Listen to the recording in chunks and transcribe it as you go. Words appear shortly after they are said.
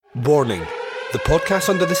Warning, the podcast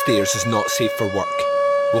Under the Stairs is not safe for work.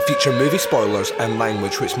 Will feature movie spoilers and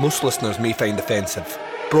language which most listeners may find offensive.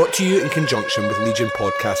 Brought to you in conjunction with Legion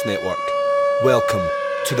Podcast Network. Welcome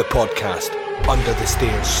to the podcast Under the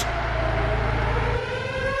Stairs.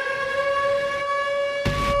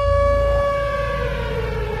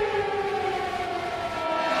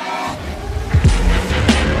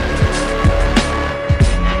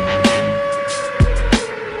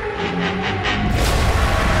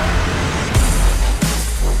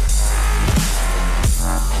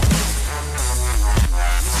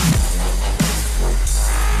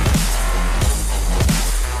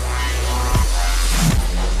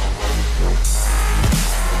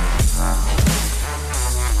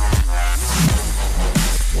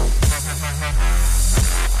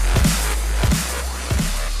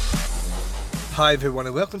 Hi everyone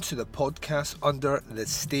and welcome to the podcast Under the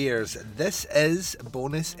Stairs. This is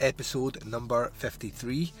bonus episode number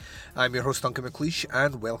 53. I'm your host Duncan McLeish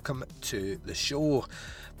and welcome to the show.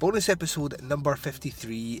 Bonus episode number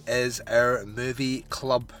 53 is our movie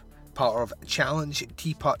club, part of Challenge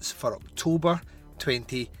Teapots for October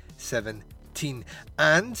 2017.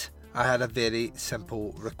 And I had a very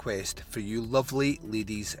simple request for you lovely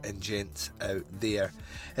ladies and gents out there.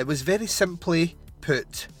 It was very simply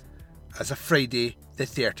put as a Friday the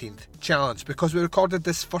 13th challenge, because we recorded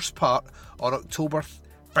this first part on Friday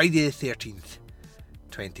the 13th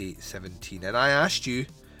 2017, and I asked you,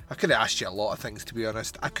 I could have asked you a lot of things, to be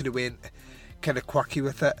honest. I could have went kind of quirky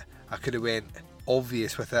with it, I could have went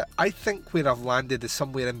obvious with it. I think where I've landed is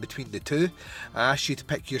somewhere in between the two. I asked you to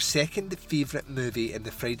pick your second favourite movie in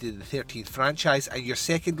the Friday the 13th franchise and your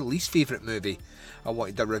second least favourite movie. I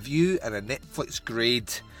wanted a review and a Netflix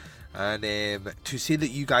grade. And to say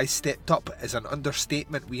that you guys stepped up is an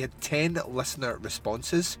understatement. We had 10 listener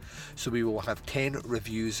responses, so we will have 10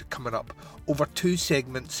 reviews coming up over 2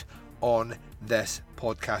 segments on this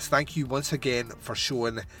podcast. Thank you once again for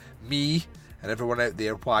showing me and everyone out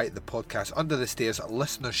there why the podcast Under the Stairs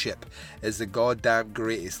listenership is the goddamn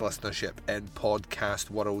greatest listenership in podcast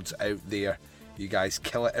worlds out there. You guys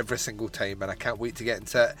kill it every single time and I can't wait to get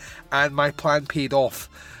into it. And my plan paid off.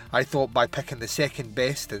 I thought by picking the second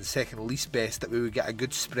best and second least best that we would get a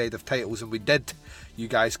good spread of titles, and we did. You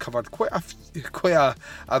guys covered quite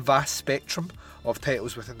a vast spectrum of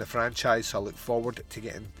titles within the franchise, so I look forward to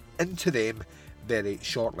getting into them very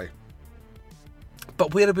shortly.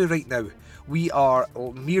 But where are we right now? We are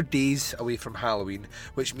mere days away from Halloween,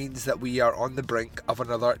 which means that we are on the brink of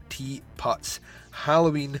another Teapots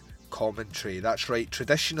Halloween commentary. That's right,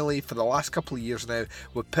 traditionally for the last couple of years now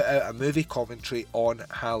we've put out a movie commentary on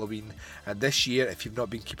Halloween, and this year, if you've not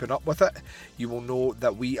been keeping up with it, you will know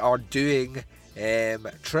that we are doing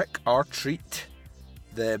Trick or Treat,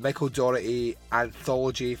 the Michael Dougherty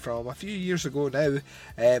anthology from a few years ago now.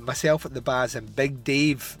 Myself at the Baz and Big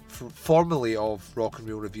Dave, formerly of Rock and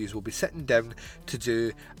Reel Reviews, will be sitting down to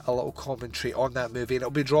do a little commentary on that movie, and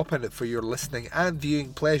it'll be dropping it for your listening and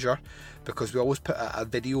viewing pleasure, because we always put a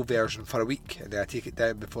video version for a week and then I take it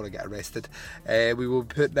down before I get arrested. We will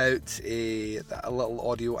put out a little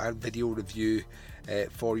audio and video review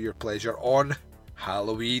for your pleasure on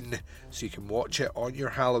Halloween, so you can watch it on your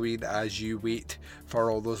Halloween as you wait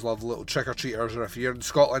for all those lovely little trick-or-treaters, or if you're in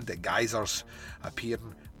Scotland, the geysers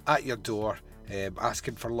appearing at your door,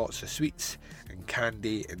 asking for lots of sweets and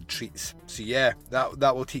candy and treats. So yeah,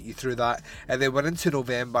 that will take you through that, and then we're into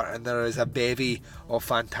November and there is a bevy of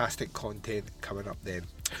fantastic content coming up then.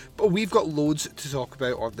 But we've got loads to talk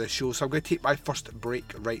about on this show, so I'm going to take my first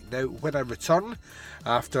break right now. When I return,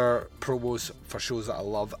 after promos for shows that I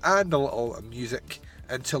love and a little music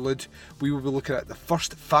interlude, we will be looking at the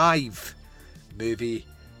first 5 movie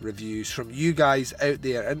reviews from you guys out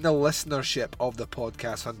there in the listenership of the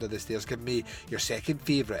podcast Under the Stairs. Give me your second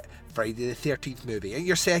favourite Friday the 13th movie and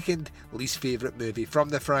your second least favourite movie from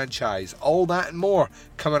the franchise. All that and more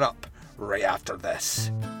coming up right after this.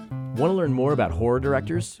 Want to learn more about horror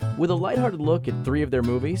directors? With a lighthearted look at 3 of their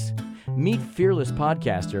movies? Meet fearless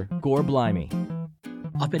podcaster Gore Blimey.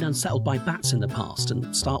 I've been unsettled by bats in the past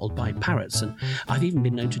and startled by parrots, and I've even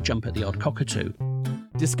been known to jump at the odd cockatoo.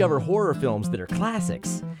 Discover horror films that are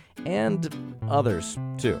classics, and others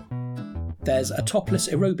too. There's a topless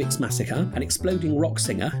aerobics massacre, an exploding rock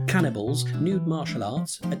singer, cannibals, nude martial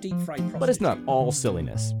arts, a deep-fried prostitute. But it's not all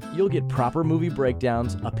silliness. You'll get proper movie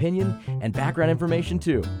breakdowns, opinion, and background information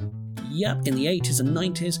too. Yep, in the 80s and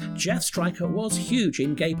 90s, Jeff Stryker was huge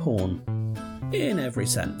in gay porn. In every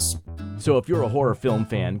sense. So if you're a horror film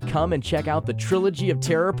fan, come and check out the Trilogy of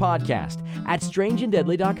Terror podcast at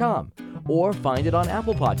strangeanddeadly.com, or find it on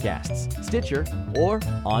Apple Podcasts, Stitcher, or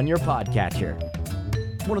on your podcatcher.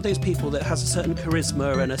 one of those people that has a certain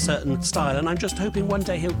charisma and a certain style, and I'm just hoping one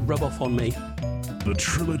day he'll rub off on me. The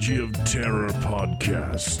Trilogy of Terror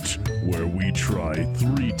podcast, where we try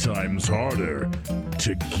 3 times harder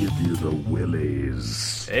to give you the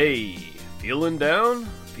willies. Hey, feeling down?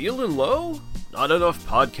 Feeling low? Not enough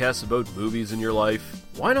podcasts about movies in your life?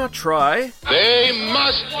 Why not try... They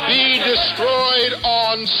must be destroyed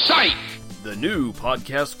on sight! The new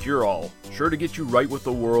Podcast Cure-All, sure to get you right with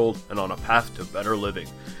the world and on a path to better living.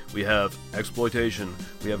 We have exploitation,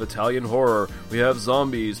 we have Italian horror, we have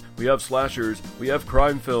zombies, we have slashers, we have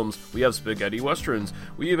crime films, we have spaghetti westerns,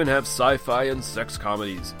 we even have sci-fi and sex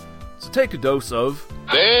comedies. So take a dose of...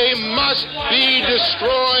 They must be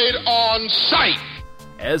destroyed on sight!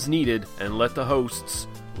 As needed, and let the hosts,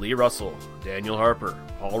 Lee Russell, Daniel Harper,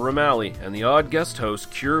 Paul Romali, and the odd guest host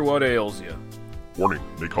cure what ails you. Warning,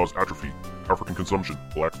 may cause atrophy, African consumption,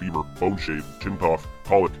 black fever, bone shave, chin cough,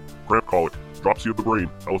 colic, cramp colic, dropsy of the brain,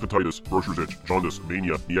 elephantitis, grocer's itch, jaundice,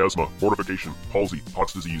 mania, miasma, mortification, palsy,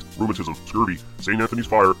 Pott's disease, rheumatism, scurvy, St. Anthony's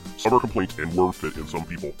fire, summer complaint, and worm fit in some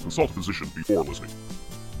people. Consult a physician before listening.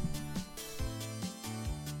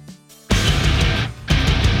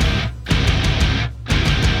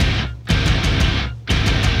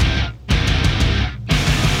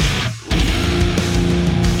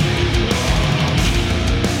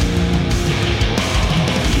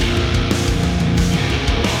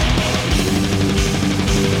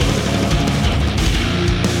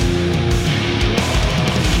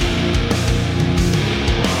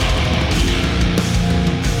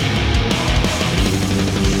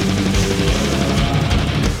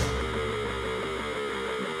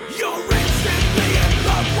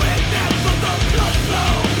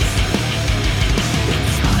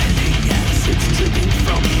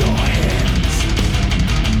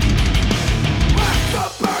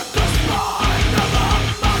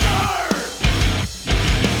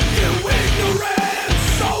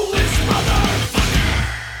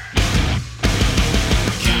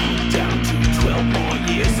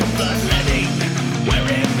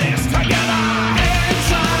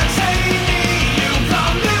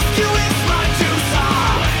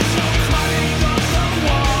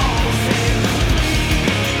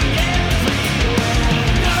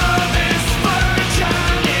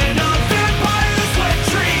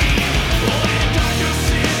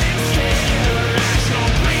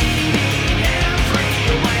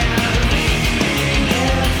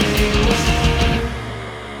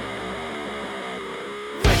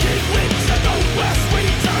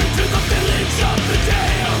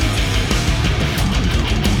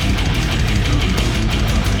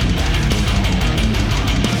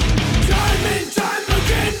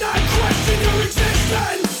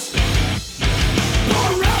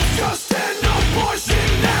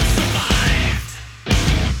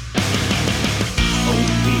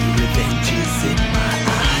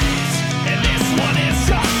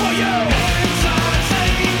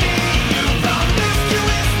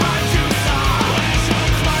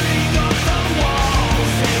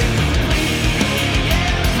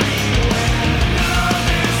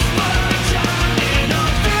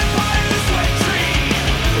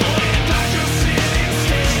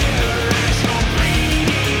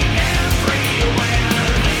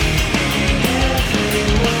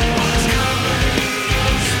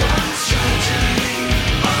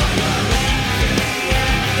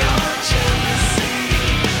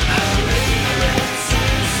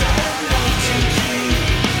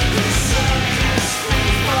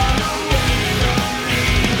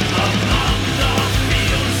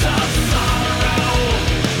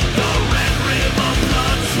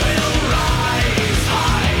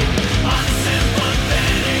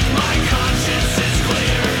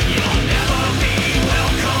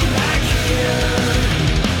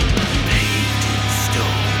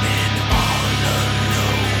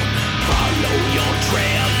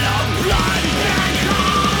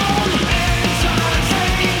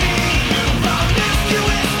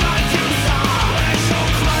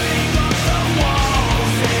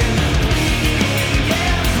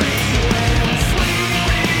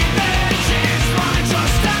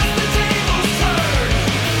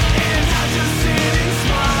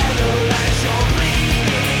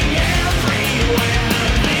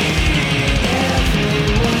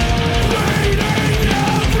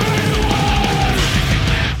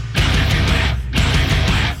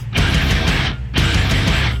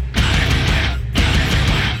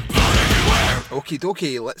 Okie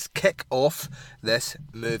dokie, let's kick off this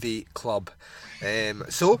movie club.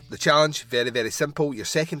 So, the challenge, very, very simple. Your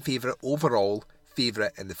second favourite overall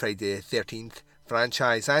favourite in the Friday the 13th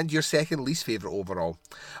franchise and your second least favourite overall.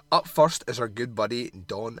 Up first is our good buddy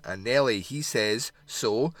Don Anelli. He says,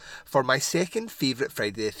 so, for my second favourite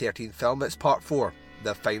Friday the 13th film, it's Part 4,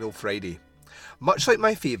 The Final Friday. Much like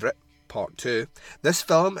my favourite, Part 2, this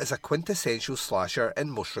film is a quintessential slasher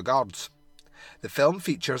in most regards. The film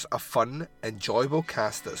features a fun, enjoyable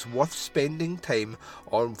cast that's worth spending time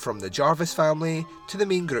on, from the Jarvis family to the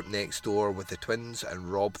main group next door, with the twins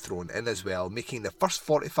and Rob thrown in as well, making the first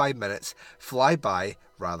 45 minutes fly by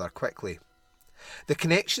rather quickly. The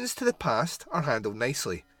connections to the past are handled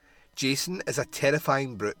nicely. Jason is a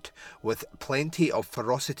terrifying brute with plenty of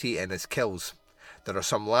ferocity in his kills. There are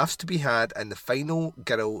some laughs to be had, and the final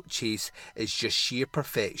girl chase is just sheer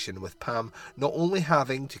perfection, with Pam not only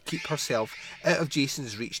having to keep herself out of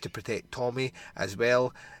Jason's reach to protect Tommy as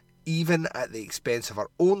well, even at the expense of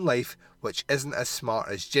her own life, which isn't as smart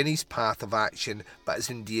as Ginny's path of action, but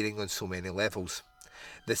is endearing on so many levels.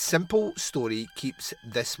 The simple story keeps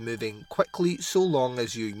this moving quickly so long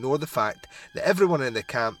as you ignore the fact that everyone in the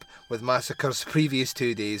camp with Massacre's previous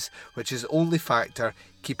 2 days, which is the only factor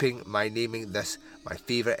keeping my naming this my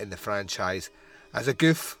favourite in the franchise, as a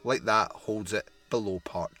goof like that holds it below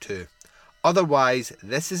Part 2. Otherwise,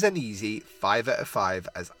 this is an easy 5 out of 5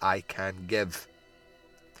 as I can give.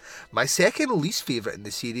 My second least favourite in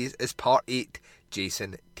the series is Part 8,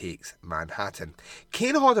 Jason Takes Manhattan.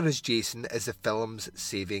 Kane Hodder as Jason is the film's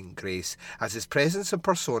saving grace, as his presence and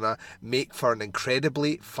persona make for an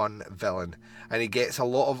incredibly fun villain, and he gets a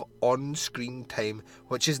lot of on-screen time,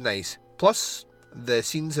 which is nice. Plus, the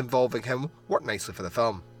scenes involving him work nicely for the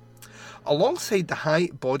film. Alongside the high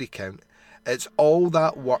body count, it's all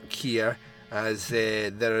that work here, as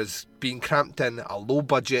there is being cramped in. A low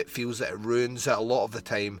budget feels that it ruins it a lot of the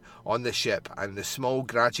time on the ship, and the small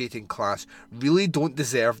graduating class really don't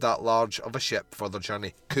deserve that large of a ship for their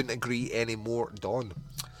journey. Couldn't agree any more, Don.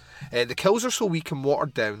 The kills are so weak and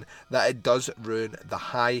watered down that it does ruin the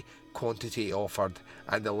high quantity offered,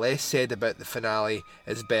 and the less said about the finale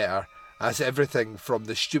is better, as everything from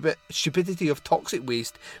the stupidity of toxic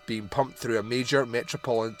waste being pumped through a major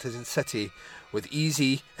metropolitan city with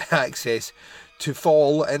easy access to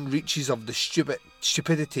fall in reaches of the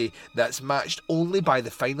stupidity that's matched only by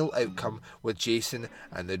the final outcome with Jason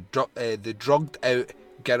and the drugged out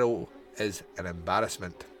girl is an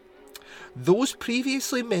embarrassment. Those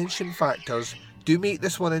previously mentioned factors do make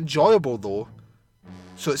this one enjoyable though,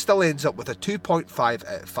 so it still ends up with a 2.5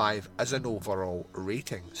 out of 5 as an overall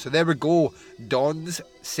rating. So there we go. Don's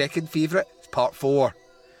second favourite, Part 4.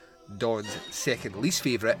 Don's second least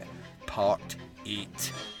favourite, Part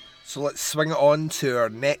 8. So let's swing it on to our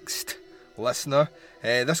next listener.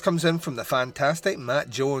 This comes in from the fantastic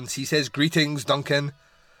Matt Jones. He says, greetings, Duncan.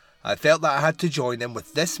 I felt that I had to join in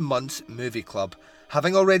with this month's movie club,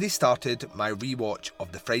 having already started my rewatch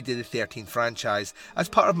of the Friday the 13th franchise as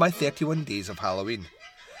part of my 31 days of Halloween,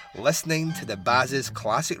 listening to the Baz's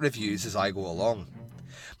classic reviews as I go along.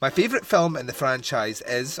 My favourite film in the franchise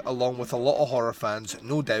is, along with a lot of horror fans,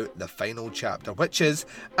 no doubt the final chapter, which is,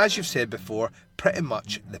 as you've said before, pretty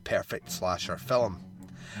much the perfect slasher film.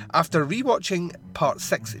 After rewatching Part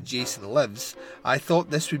 6, Jason Lives, I thought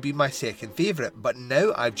this would be my second favourite, but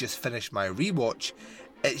now I've just finished my rewatch,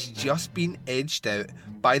 it's just been edged out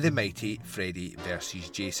by the mighty Freddy vs.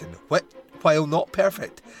 Jason. While not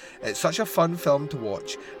perfect, it's such a fun film to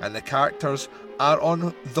watch, and the characters are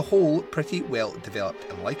on the whole pretty well developed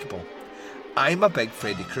and likeable. I'm a big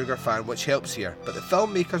Freddy Krueger fan, which helps here, but the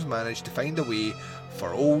filmmakers managed to find a way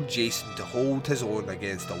for old Jason to hold his own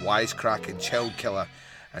against the wisecracking child killer,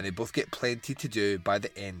 and they both get plenty to do by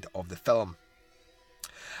the end of the film.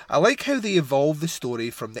 I like how they evolve the story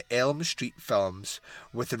from the Elm Street films,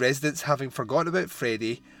 with the residents having forgotten about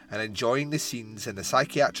Freddy and enjoying the scenes in the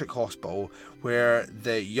psychiatric hospital where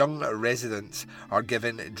the young residents are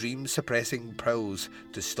given dream-suppressing pills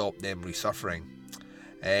to stop them resuffering.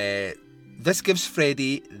 This gives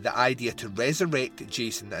Freddy the idea to resurrect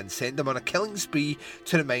Jason and send him on a killing spree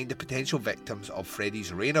to remind the potential victims of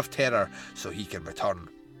Freddy's reign of terror so he can return.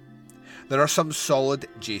 There are some solid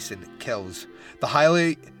Jason kills, the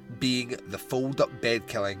highlight being the fold-up bed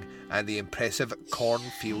killing and the impressive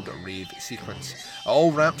cornfield rave sequence. It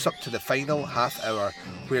all ramps up to the final half hour,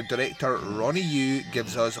 where director Ronnie Yu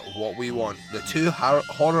gives us what we want. The two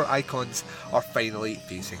horror icons are finally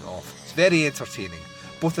facing off. It's very entertaining.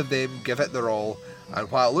 Both of them give it their all, and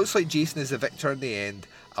while it looks like Jason is the victor in the end,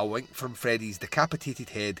 a wink from Freddy's decapitated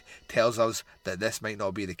head tells us that this might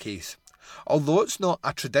not be the case. Although it's not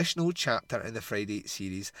a traditional chapter in the Friday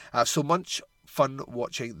series, I have so much fun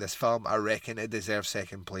watching this film, I reckon it deserves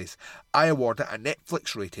second place. I award it a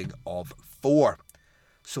Netflix rating of 4.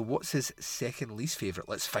 So what's his second least favourite?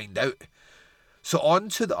 Let's find out. So on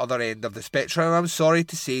to the other end of the spectrum, and I'm sorry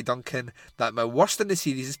to say, Duncan, that my worst in the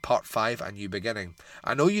series is Part 5, A New Beginning.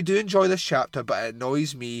 I know you do enjoy this chapter, but it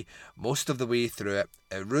annoys me most of the way through it.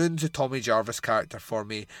 It ruins the Tommy Jarvis character for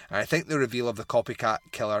me, and I think the reveal of the copycat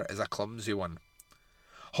killer is a clumsy one.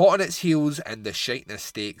 Hot on its heels and the shiteness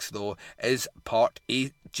stakes, though, is Part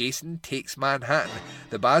 8, Jason Takes Manhattan.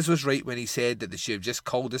 The Baz was right when he said that they should have just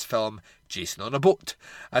called this film Jason on a Boat,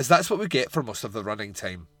 as that's what we get for most of the running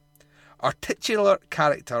time. Our titular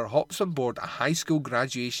character hops on board a high school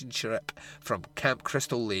graduation trip from Camp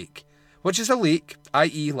Crystal Lake, which is a lake,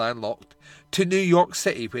 i.e. landlocked, to New York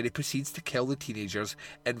City, where he proceeds to kill the teenagers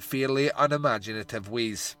in fairly unimaginative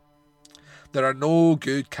ways. There are no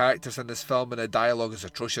good characters in this film and the dialogue is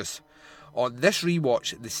atrocious. On this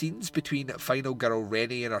rewatch, the scenes between final girl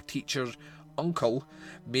Rennie and her teacher's uncle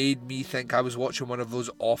made me think I was watching one of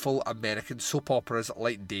those awful American soap operas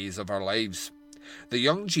like Days of Our Lives. The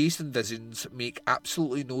young Jason visions make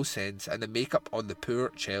absolutely no sense and the makeup on the poor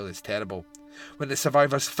child is terrible. When the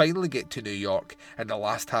survivors finally get to New York in the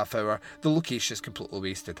last half hour, the location is completely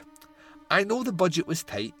wasted. I know the budget was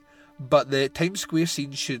tight, but the Times Square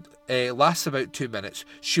scene should last about 2 minutes.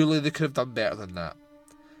 Surely they could have done better than that.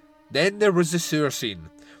 Then there was the sewer scene,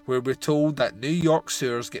 where we're told that New York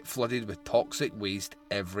sewers get flooded with toxic waste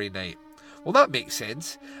every night. Well, that makes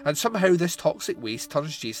sense, and somehow this toxic waste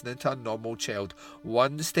turns Jason into a normal child,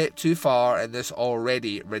 one step too far in this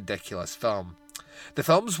already ridiculous film. The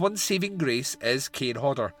film's one saving grace is Kane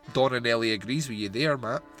Hodder. Don and Ellie agrees with you there,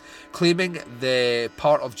 Matt, claiming the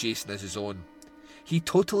part of Jason as his own. He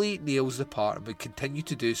totally nails the part and would continue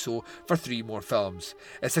to do so for 3 more films.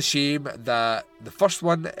 It's a shame that the first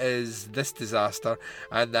one is this disaster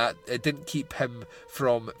and that it didn't keep him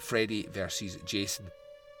from Freddy vs. Jason.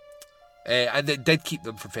 And it did keep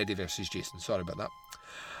them from Freddy vs. Jason. Sorry about that.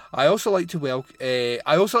 I also like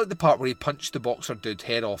the part where he punched the boxer dude's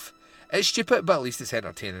head off. It's stupid, but at least it's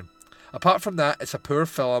entertaining. Apart from that, it's a poor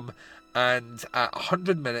film, and at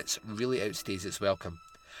 100 minutes, really outstays its welcome.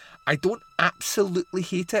 I don't absolutely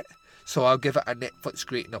hate it, so I'll give it a Netflix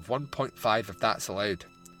rating of 1.5 if that's allowed.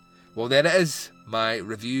 Well, there it is, my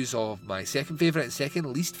reviews of my second favourite and second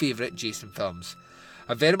least favourite Jason films.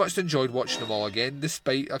 I very much enjoyed watching them all again,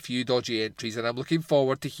 despite a few dodgy entries, and I'm looking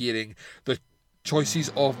forward to hearing the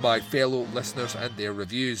choices of my fellow listeners and their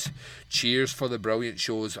reviews. Cheers for the brilliant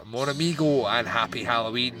shows, Mon Amigo, and Happy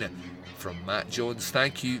Halloween. From Matt Jones.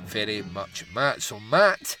 Thank you very much, Matt. So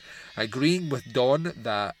Matt, agreeing with Don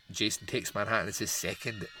that Jason Takes Manhattan is his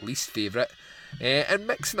second least favourite, and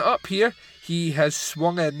mixing it up here, he has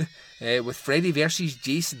swung in with Freddy vs.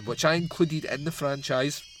 Jason, which I included in the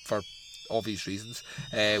franchise for obvious reasons,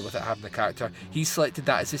 with it having the character. He selected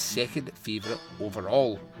that as his second favourite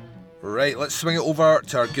overall. Right, let's swing it over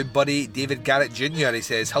to our good buddy David Garrett Jr. He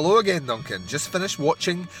says, "Hello again, Duncan. Just finished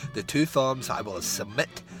watching the 2 films I will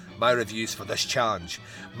submit my reviews for this challenge.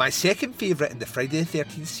 My second favourite in the Friday the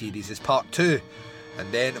 13th series is Part 2,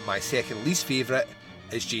 and then my second least favourite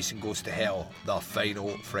is Jason Goes to Hell, the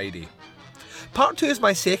final Friday. Part 2 is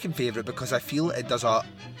my second favourite because I feel it does a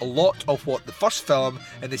lot of what the first film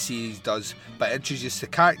in the series does, but introduces the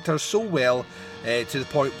characters so well to the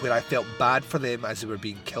point where I felt bad for them as they were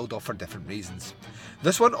being killed off for different reasons.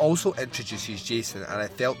 This one also introduces Jason, and I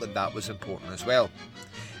felt that was important as well.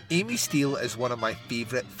 Amy Steele is one of my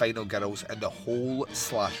favourite final girls in the whole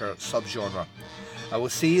slasher subgenre. I will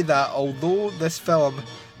say that although this film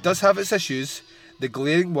does have its issues, the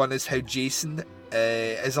glaring one is how Jason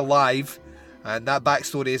is alive, and that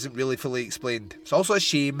backstory isn't really fully explained. It's also a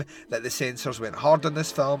shame that the censors went hard on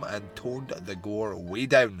this film and toned the gore way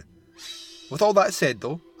down. With all that said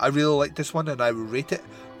though, I really like this one and I will rate it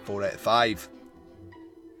 4 out of 5.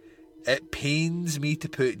 It pains me to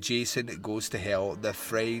put Jason Goes to Hell, the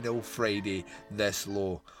final Friday, this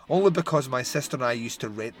low, only because my sister and I used to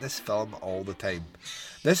rent this film all the time.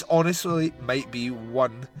 This honestly might be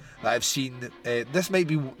one that I've seen, this might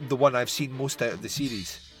be the one I've seen most out of the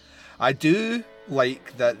series. I do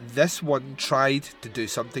like that this one tried to do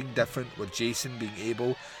something different with Jason being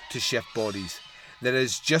able to shift bodies. There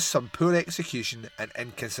is just some poor execution and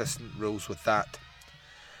inconsistent rules with that.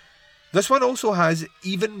 This one also has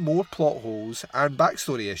even more plot holes and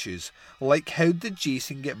backstory issues, like how did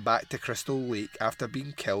Jason get back to Crystal Lake after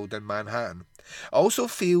being killed in Manhattan? It also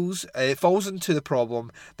falls into the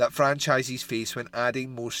problem that franchises face when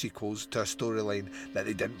adding more sequels to a storyline that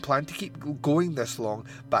they didn't plan to keep going this long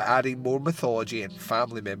by adding more mythology and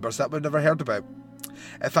family members that we've never heard about.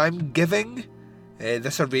 If I'm giving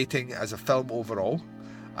this a rating as a film overall,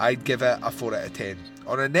 I'd give it a 4 out of 10.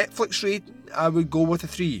 On a Netflix rating, I would go with a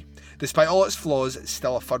 3. Despite all its flaws, it's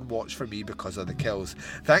still a fun watch for me because of the kills.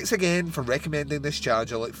 Thanks again for recommending this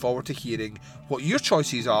challenge. I look forward to hearing what your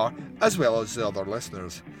choices are, as well as the other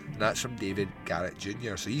listeners. And that's from David Garrett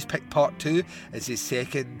Jr. So he's picked part 2 as his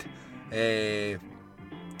second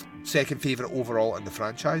favourite overall in the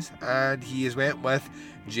franchise, and he has went with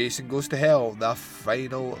Jason Goes to Hell, The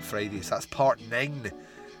Final Friday. So that's part 9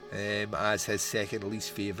 as his second least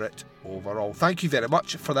favourite overall. Thank you very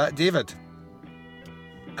much for that, David.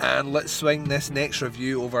 And let's swing this next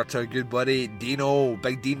review over to our good buddy Dino.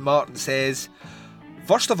 Big Dean Martin says,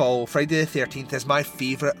 first of all, Friday the 13th is my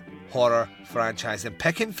favourite horror franchise, and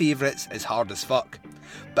picking favourites is hard as fuck.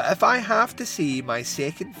 But if I have to say my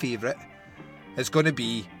second favourite, it's going to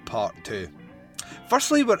be part 2.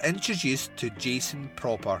 Firstly, we're introduced to Jason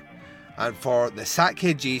proper, and for the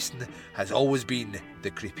Sackhead Jason has always been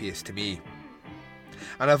the creepiest to me.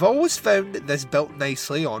 And I've always found this built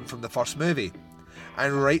nicely on from the first movie,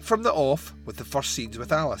 and right from the off with the first scenes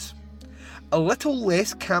with Alice. A little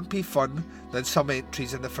less campy fun than some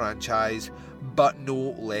entries in the franchise, but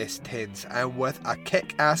no less tense, and with a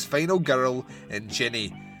kick-ass final girl in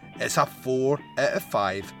Ginny, it's a 4 out of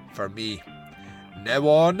 5 for me. Now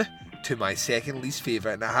on to my second least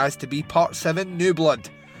favourite, and it has to be part 7, New Blood.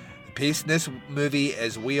 The pace in this movie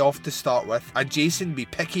is way off to start with, and Jason be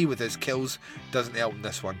picky with his kills doesn't help in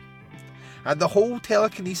this one. And the whole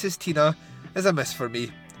telekinesis Tina is a miss for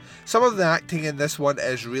me. Some of the acting in this one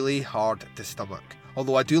is really hard to stomach.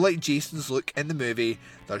 Although I do like Jason's look in the movie,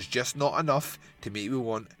 there's just not enough to make me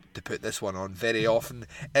want to put this one on very often.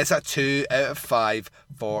 It's a 2 out of 5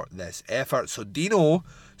 for this effort. So Dino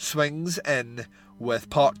swings in with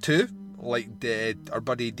part 2, like our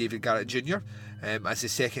buddy David Garrett Jr., as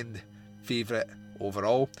his second favourite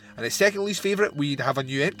overall. And his second least favourite, we'd have a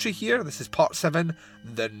new entry here. This is part 7,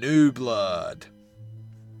 The New Blood.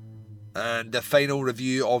 And the final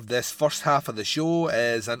review of this first half of the show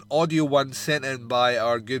is an audio one sent in by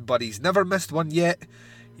our good buddies. Never missed one yet.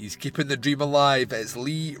 He's keeping the dream alive. It's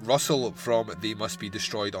Lee Russell from They Must Be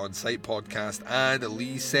Destroyed On Sight podcast. And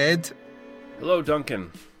Lee said, Hello,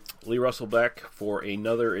 Duncan. Lee Russell back for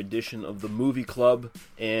another edition of the Movie Club.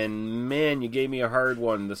 And man, you gave me a hard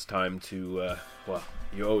one this time to,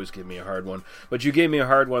 you always give me a hard one. But you gave me a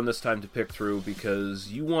hard one this time to pick through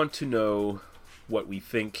because you want to know what we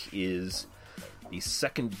think is the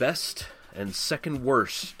second best and second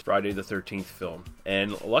worst Friday the 13th film.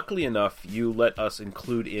 And luckily enough, you let us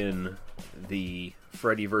include in the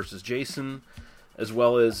Freddy vs. Jason, as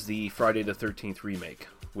well as the Friday the 13th remake,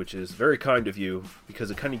 which is very kind of you,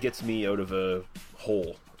 because it kind of gets me out of a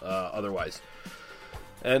hole otherwise.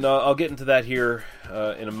 And I'll get into that here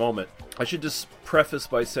in a moment. I should just preface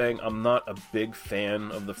by saying I'm not a big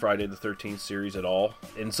fan of the Friday the 13th series at all.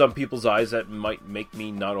 In some people's eyes, that might make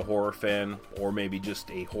me not a horror fan, or maybe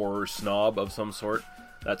just a horror snob of some sort.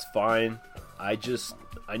 That's fine. I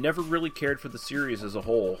never really cared for the series as a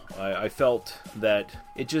whole. I felt that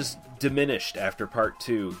it just diminished after part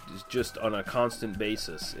 2, just on a constant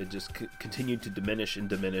basis. It just continued to diminish and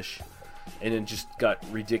diminish. And it just got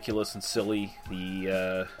ridiculous and silly.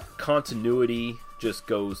 The continuity just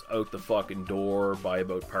goes out the fucking door by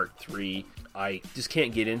about part 3. I just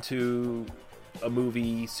can't get into a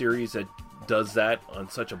movie series that does that on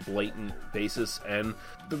such a blatant basis. And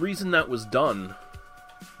the reason that was done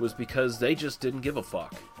was because they just didn't give a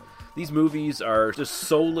fuck. These movies are just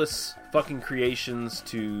soulless fucking creations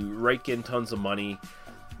to rake in tons of money.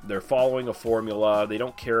 They're following a formula. They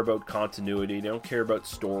don't care about continuity. They don't care about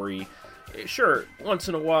story. Sure, once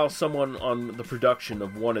in a while someone on the production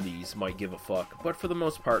of one of these might give a fuck, but for the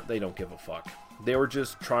most part they don't give a fuck. They were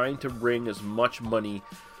just trying to wring as much money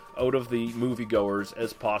out of the moviegoers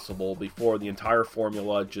as possible before the entire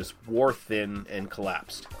formula just wore thin and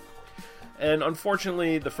collapsed. And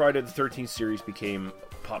unfortunately, the Friday the 13th series became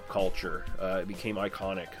pop culture. It became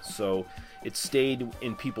iconic, so it stayed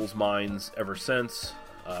in people's minds ever since.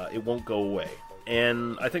 It won't go away,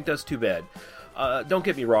 and I think that's too bad. Don't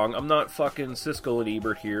get me wrong, I'm not fucking Siskel and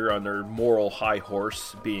Ebert here on their moral high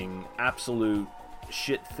horse, being absolute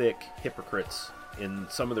shit-thick hypocrites in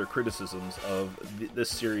some of their criticisms of this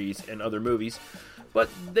series and other movies, but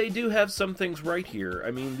they do have some things right here.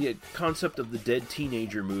 I mean, the concept of the dead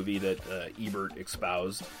teenager movie that Ebert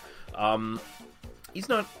espoused, he's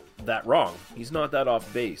not that wrong. He's not that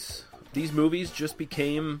off base. These movies just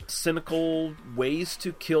became cynical ways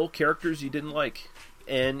to kill characters you didn't like,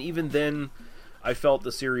 and even then, I felt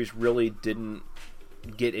the series really didn't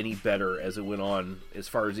get any better as it went on, as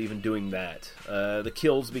far as even doing that. The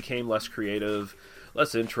kills became less creative,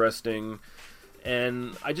 less interesting,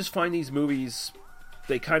 and I just find these movies,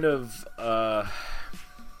 they kind of,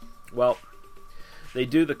 they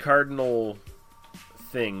do the cardinal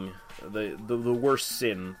thing, the worst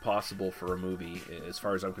sin possible for a movie, as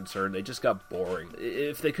far as I'm concerned. They just got boring.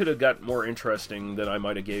 If they could have got more interesting, then I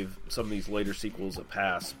might have gave some of these later sequels a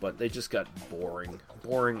pass, but they just got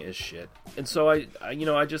boring as shit. And so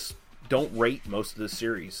I just don't rate most of this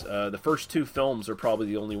series. The first 2 films are probably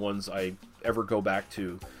the only ones I ever go back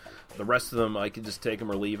to. The rest of them, I can just take them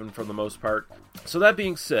or leave them for the most part. So that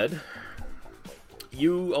being said,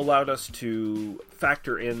 you allowed us to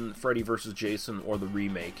factor in Freddy vs. Jason or the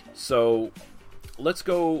remake. So let's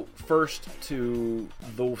go first to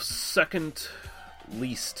the second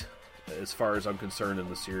least, as far as I'm concerned, in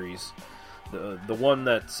the series. The one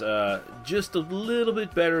that's just a little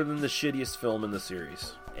bit better than the shittiest film in the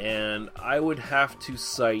series. And I would have to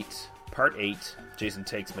cite Part 8, Jason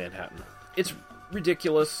Takes Manhattan. It's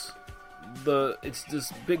ridiculous. It's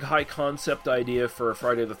this big high concept idea for a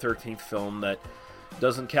Friday the 13th film that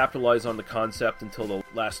doesn't capitalize on the concept until the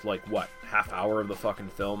last, half hour of the fucking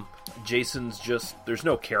film. Jason's just, there's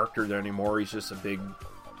no character there anymore. He's just a big,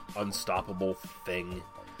 unstoppable thing,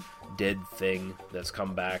 dead thing that's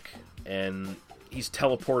come back. And he's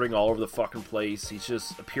teleporting all over the fucking place. He's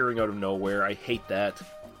just appearing out of nowhere. I hate that.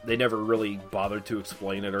 They never really bothered to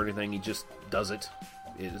explain it or anything. He just does it.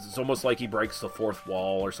 It's almost like he breaks the fourth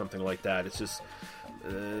wall or something like that. It's just,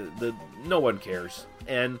 no one cares.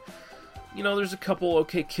 And, there's a couple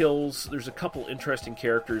okay kills. There's a couple interesting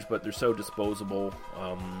characters, but they're so disposable.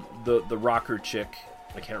 The rocker chick,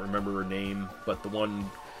 I can't remember her name, but the one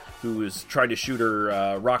who is trying to shoot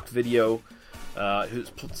her rock video,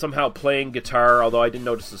 who's somehow playing guitar, although I didn't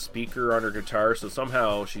notice the speaker on her guitar, so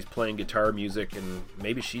somehow she's playing guitar music, and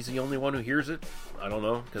maybe she's the only one who hears it. I don't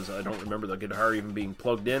know, because I don't remember the guitar even being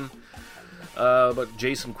plugged in. But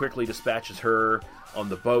Jason quickly dispatches her on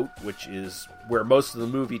the boat, which is where most of the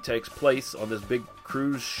movie takes place, on this big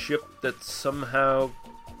cruise ship that somehow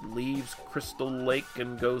leaves Crystal Lake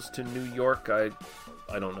and goes to New York. I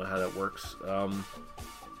don't know how that works.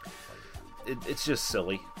 It's just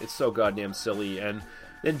silly. It's so goddamn silly. And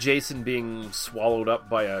then Jason being swallowed up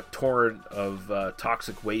by a torrent of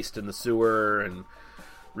toxic waste in the sewer and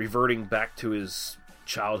reverting back to his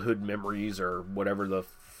childhood memories or whatever the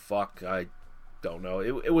fuck. I don't know.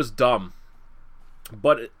 It was dumb.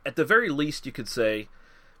 But at the very least, you could say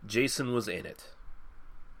Jason was in it.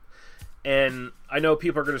 And I know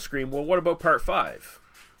people are going to scream, well, what about Part 5?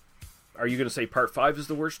 Are you going to say Part 5 is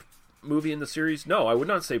the worst movie in the series? No, I would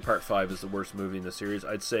not say Part 5 is the worst movie in the series.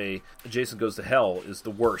 I'd say Jason Goes to Hell is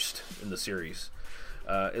the worst in the series.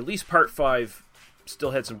 At least Part 5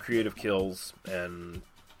 still had some creative kills, and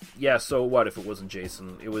yeah, so what if it wasn't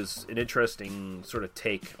Jason? It was an interesting sort of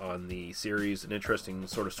take on the series, an interesting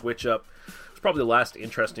sort of switch up. It was probably the last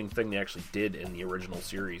interesting thing they actually did in the original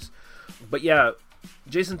series. But yeah,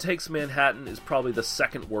 Jason Takes Manhattan is probably the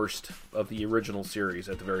second worst of the original series,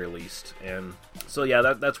 at the very least. And so yeah,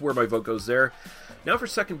 that's where my vote goes there. Now for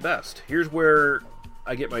second best. Here's where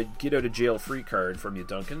I get my get out of jail free card from you,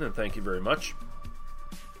 Duncan, and thank you very much.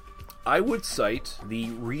 I would cite the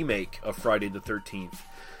remake of Friday the 13th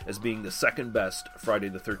as being the second best Friday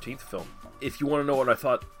the 13th film. If you want to know what I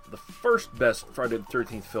thought the first best Friday the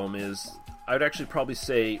 13th film is, I would actually probably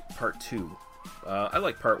say Part 2. I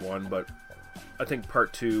like Part 1, but I think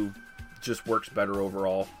Part 2 just works better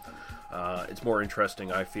overall. It's more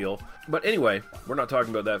interesting, I feel. But anyway, we're not talking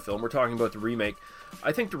about that film. We're talking about the remake.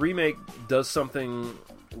 I think the remake does something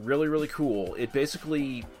really, really cool. It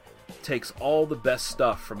basically takes all the best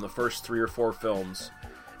stuff from the first 3 or 4 films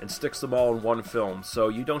and sticks them all in one film. So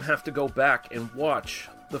you don't have to go back and watch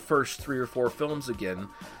the first 3 or 4 films again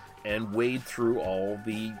and wade through all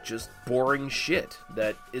the just boring shit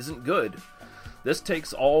that isn't good. This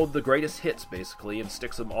takes all the greatest hits, basically, and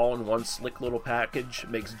sticks them all in one slick little package.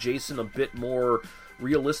 Makes Jason a bit more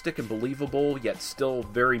realistic and believable, yet still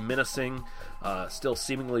very menacing, still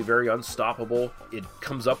seemingly very unstoppable. It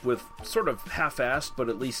comes up with sort of half-assed, but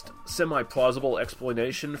at least semi-plausible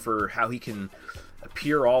explanation for how he can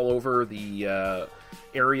appear all over the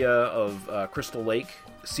area of Crystal Lake,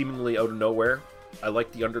 seemingly out of nowhere. I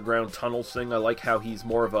like the underground tunnels thing. I like how he's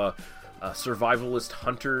more of a survivalist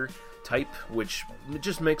hunter type, which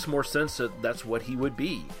just makes more sense that that's what he would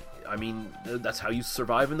be. I mean, that's how you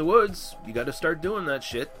survive in the woods. You got to start doing that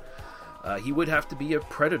shit. He would have to be a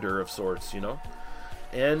predator of sorts, you know?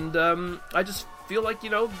 And I just feel like, you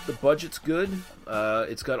know, the budget's good.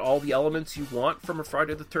 It's got all the elements you want from a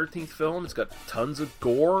Friday the 13th film. It's got tons of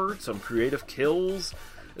gore, some creative kills.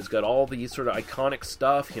 It's got all the sort of iconic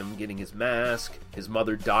stuff, him getting his mask, his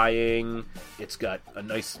mother dying. It's got a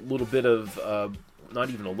nice little bit of, not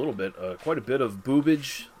even a little bit, quite a bit of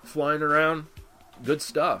boobage flying around. good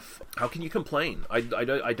stuff. How can you complain? I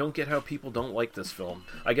don't get how people don't like this film.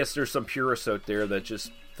 I guess there's some purists out there that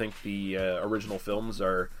just think the original films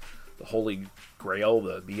are the holy grail,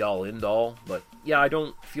 the be-all, end-all. But yeah, I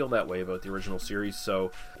don't feel that way about the original series.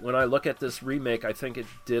 So when I look at this remake, I think it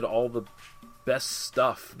did all the best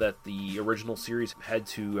stuff that the original series had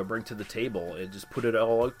to bring to the table. It just put it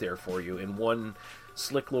all out there for you in one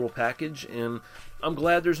slick little package, and I'm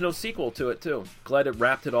glad there's no sequel to it too. Glad it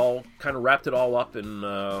wrapped it all up in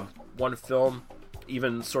one film.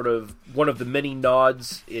 Even sort of one of the many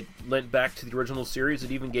nods it lent back to the original series.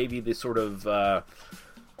 It even gave you this sort of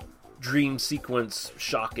dream sequence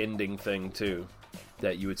shock ending thing too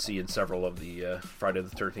that you would see in several of the Friday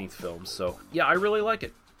the 13th films. So yeah, I really like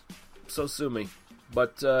it. So sue me.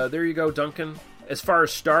 But there you go, Duncan. As far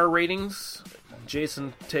as star ratings,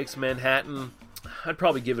 Jason Takes Manhattan, I'd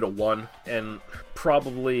probably give it a 1, and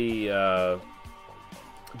probably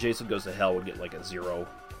Jason Goes to Hell would get like a 0,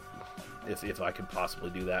 if I could possibly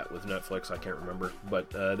do that with Netflix. I can't remember, but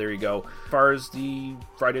there you go. As far as the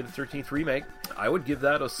Friday the 13th remake, I would give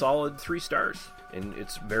that a solid 3 stars, and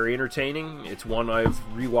it's very entertaining. It's one I've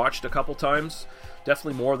rewatched a couple times,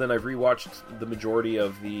 definitely more than I've rewatched the majority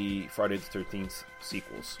of the Friday the 13th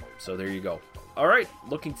sequels. So there you go. Alright,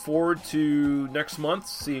 looking forward to next month,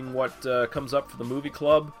 seeing what comes up for the movie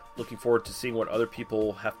club. Looking forward to seeing what other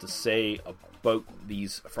people have to say about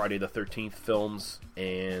these Friday the 13th films.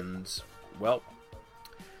 And, well,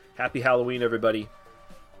 happy Halloween, everybody.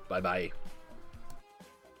 Bye-bye.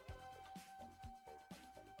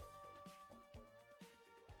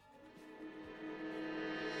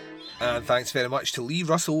 And thanks very much to Lee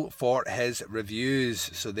Russell for his reviews.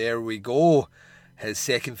 So there we go. His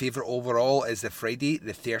second favourite overall is the Friday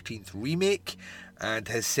the 13th remake. And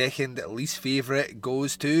his second least favourite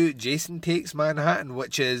goes to Jason Takes Manhattan,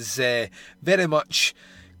 which is very much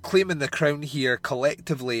claiming the crown here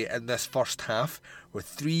collectively in this first half, with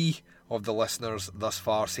 3 of the listeners thus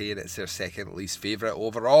far saying it's their second least favourite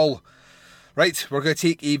overall. Right, we're going to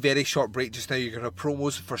take a very short break just now. You're going to have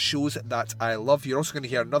promos for shows that I love. You're also going to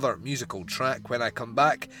hear another musical track when I come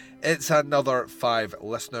back. It's another 5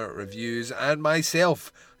 listener reviews and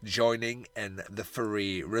myself joining in the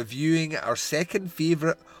foray, reviewing our second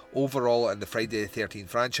favourite overall in the Friday the 13th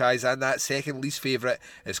franchise, and that second least favourite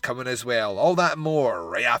is coming as well. All that and more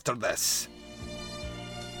right after this.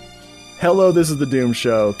 Hello, this is The Doom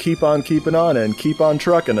Show. Keep on keeping on and keep on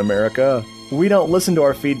trucking, America. We don't listen to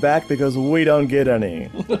our feedback because we don't get any.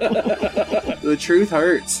 The truth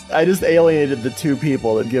hurts. I just alienated the 2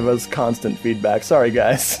 people that give us constant feedback. Sorry,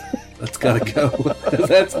 guys. That's gotta go.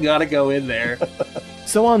 That's gotta go in there.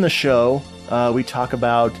 So on the show, we talk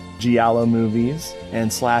about giallo movies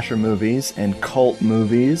and slasher movies and cult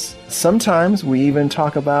movies. Sometimes we even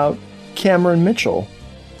talk about Cameron Mitchell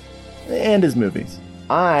and his movies.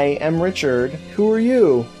 I am Richard. Who are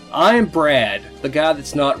you? I'm Brad, the guy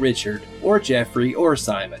that's not Richard, or Jeffrey, or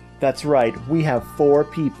Simon. That's right, we have 4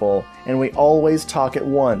 people, and we always talk at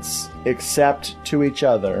once, except to each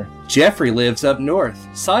other. Jeffrey lives up north.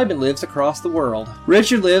 Simon lives across the world.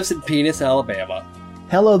 Richard lives in Penis, Alabama.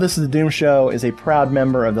 Hello, This is the Doom Show is a proud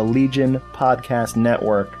member of the Legion Podcast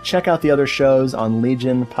Network. Check out the other shows on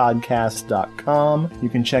legionpodcast.com. You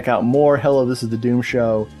can check out more Hello, This is the Doom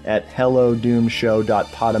Show at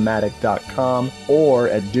hellodoomshow.podomatic.com or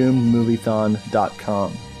at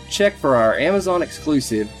doomedmoviethon.com. Check for our Amazon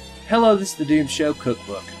exclusive Hello, This is the Doom Show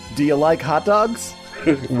cookbook. Do you like hot dogs?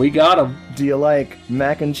 We got them. Do you like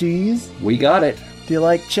mac and cheese? We got it. Do you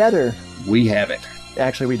like cheddar? We have it.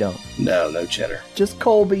 Actually, we don't. No cheddar. Just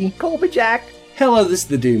Colby. Colby Jack. Hello, this is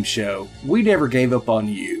The Doom Show. We never gave up on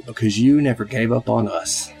you because you never gave up on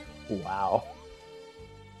us. Wow.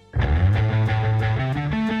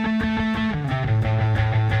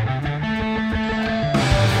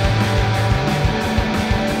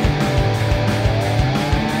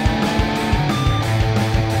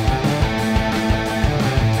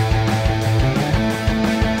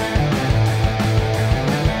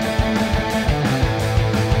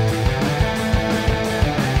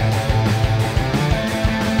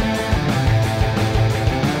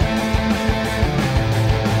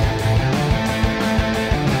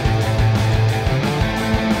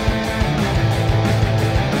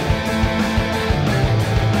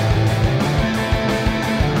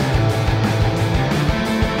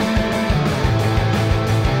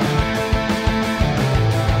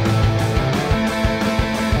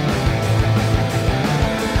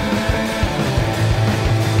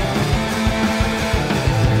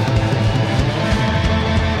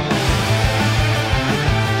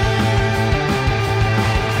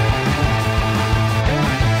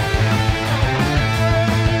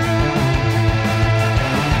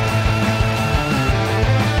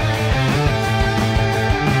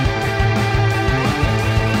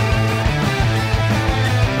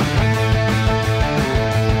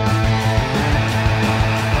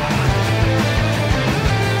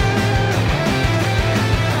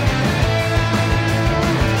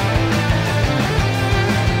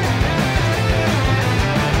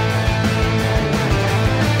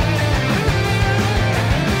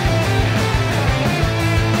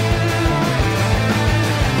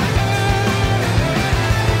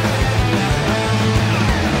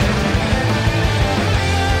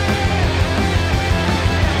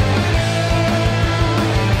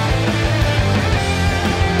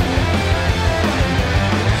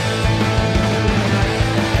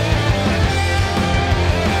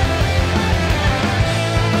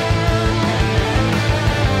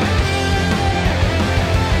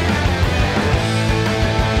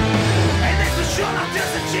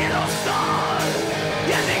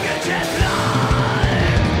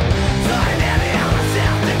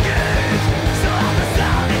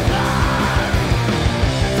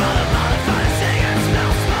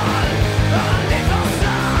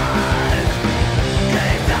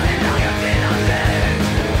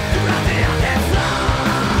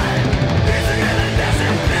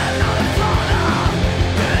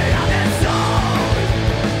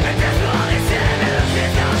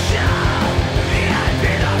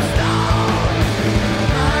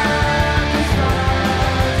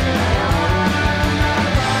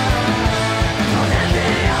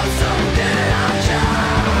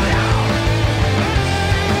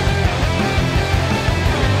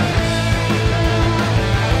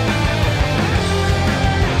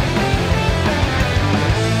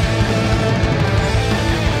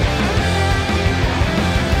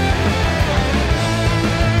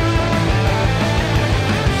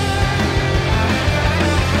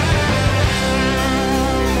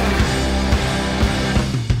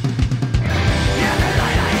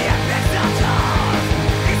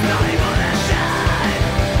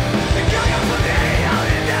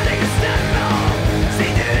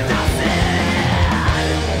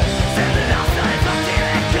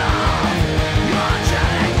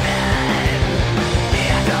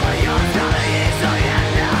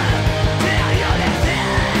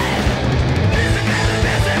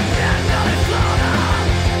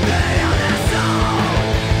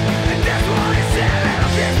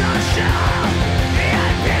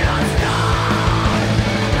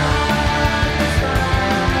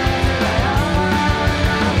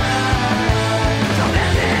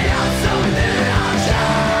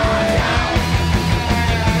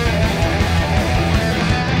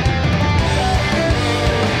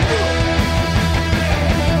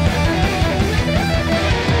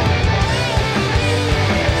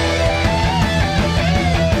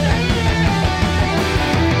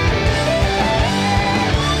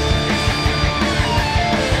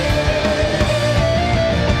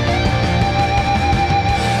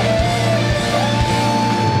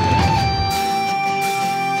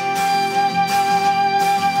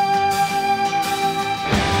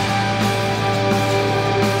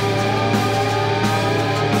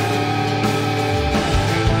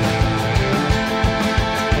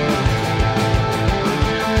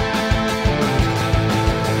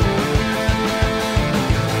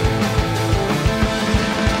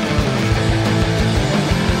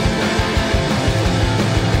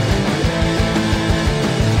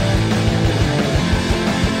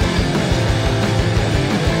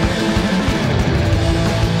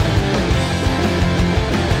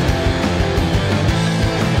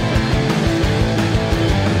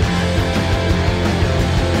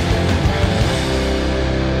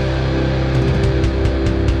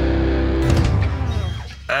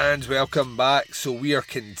 welcome back. So we are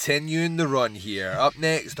continuing the run here. Up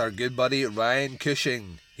next, our good buddy Ryan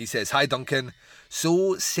Cushing. He says, "Hi Duncan.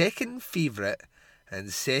 So, second favourite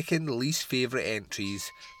and second least favourite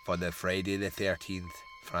entries for the Friday the 13th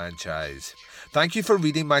franchise. Thank you for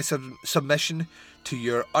reading my submission to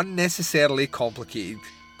your unnecessarily complicated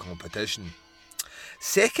competition.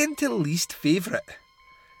 Second to least favourite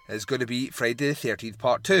is going to be Friday the 13th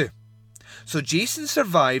Part 2. So Jason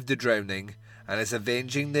survived the drowning and is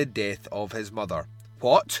avenging the death of his mother.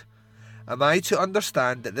 What? Am I to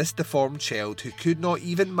understand that this deformed child who could not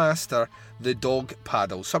even master the dog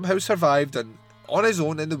paddle somehow survived on his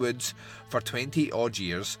own in the woods for 20 odd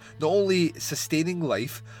years, not only sustaining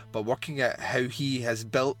life, but working out how he has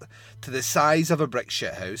built to the size of a brick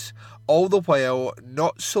shithouse, all the while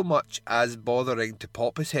not so much as bothering to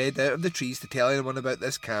pop his head out of the trees to tell anyone about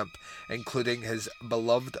this camp, including his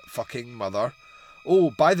beloved fucking mother?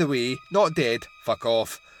 Oh, by the way, not dead, fuck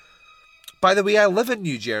off. By the way, I live in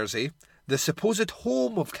New Jersey, the supposed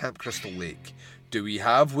home of Camp Crystal Lake. Do we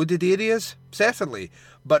have wooded areas? Certainly,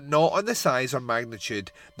 but not on the size or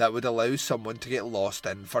magnitude that would allow someone to get lost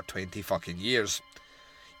in for 20 fucking years.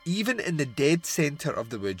 Even in the dead centre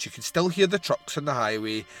of the woods, you can still hear the trucks on the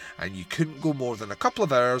highway, and you couldn't go more than a couple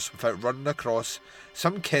of hours without running across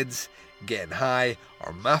some kids getting high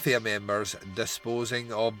or mafia members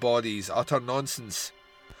disposing of bodies. Utter nonsense.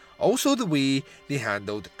 Also the way they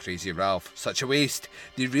handled Crazy Ralph. Such a waste.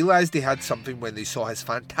 They realised they had something when they saw his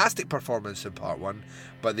fantastic performance in Part 1,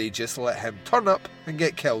 but they just let him turn up and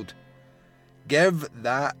get killed. Give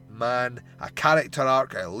that man a character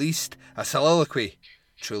arc, at least a soliloquy.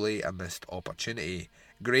 Truly a missed opportunity.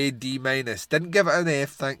 Grade D-. Didn't give it an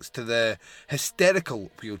F thanks to the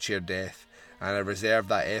hysterical wheelchair death, and I reserve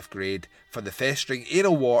that F grade for the festering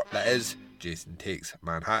anal wart that is Jason Takes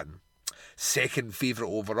Manhattan. Second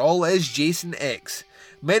favourite overall is Jason X.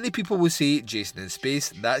 Many people will say Jason in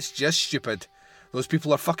Space. That's just stupid. Those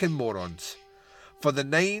people are fucking morons. For the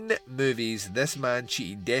 9 movies, this man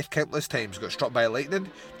cheated death countless times, got struck by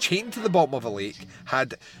lightning, chained to the bottom of a lake,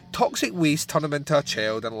 had toxic waste turn him into a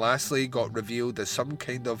child, and lastly got revealed as some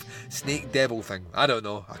kind of snake devil thing. I don't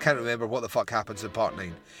know. I can't remember what the fuck happens in Part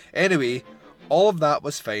 9. Anyway, all of that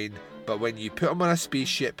was fine, but when you put him on a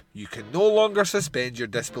spaceship, you can no longer suspend your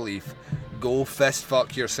disbelief. Go fist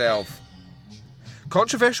fuck yourself.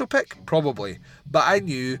 Controversial pick? Probably. But I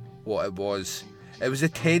knew what it was. It was the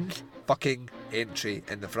 10th fucking entry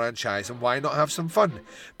in the franchise, and why not have some fun?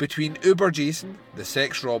 Between Uber Jason, the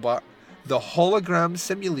sex robot, the hologram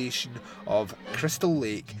simulation of Crystal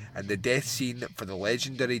Lake, and the death scene for the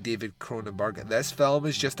legendary David Cronenberg, this film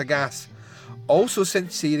is just a gas. Also,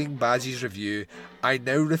 since hearing Bazzy's review, I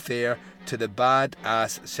now refer to the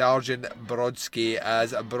badass Sergeant Brodsky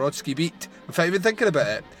as a Brodsky beat, without even thinking about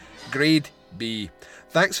it. Grade B.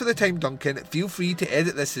 Thanks for the time, Duncan. Feel free to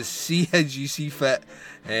edit this as you see fit.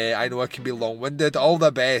 I know I can be long-winded. All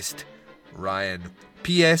the best, Ryan.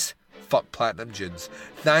 P.S. Fuck Platinum Dunes.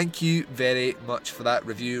 Thank you very much for that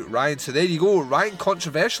review, Ryan. So there you go. Ryan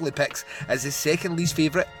controversially picks as his second least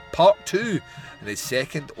favourite Part 2, and his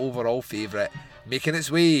second overall favourite, making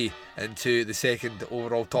its way into the second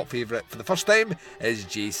overall top favourite for the first time, is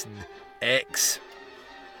Jason X.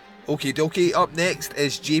 Okie dokie, up next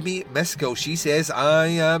is Jamie Miskell. She says, I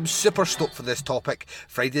am super stoked for this topic.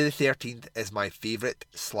 Friday the 13th is my favourite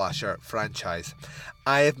slasher franchise.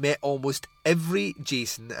 I have met almost every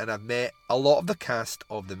Jason, and I've met a lot of the cast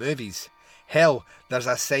of the movies. Hell, there's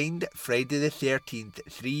a signed Friday the 13th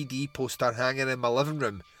 3D poster hanging in my living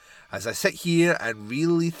room. As I sit here and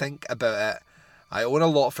really think about it, I own a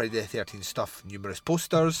lot of Friday the 13th stuff. Numerous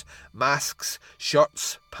posters, masks,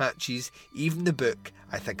 shirts, patches, even the book.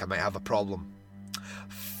 I think I might have a problem.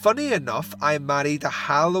 Funny enough, I married a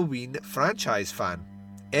Halloween franchise fan.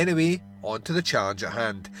 Anyway, on to the challenge at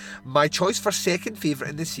hand. My choice for second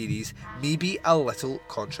favourite in the series may be a little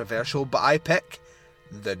controversial, but I pick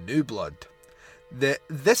The New Blood.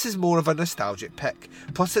 This is more of a nostalgic pick,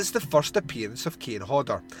 plus it's the first appearance of Kane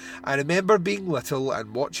Hodder. I remember being little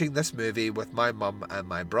and watching this movie with my mum and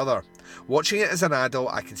my brother. Watching it as an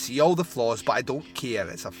adult, I can see all the flaws, but I don't care.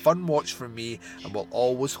 It's a fun watch for me and will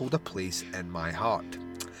always hold a place in my heart.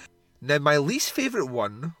 Now, my least favourite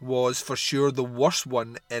one was for sure the worst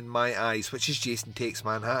one in my eyes, which is Jason Takes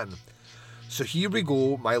Manhattan. So here we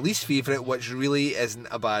go, my least favourite, which really isn't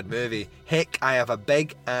a bad movie. Heck, I have a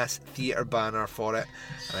big ass theatre banner for it,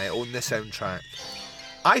 and I own the soundtrack.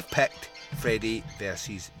 I've picked Freddy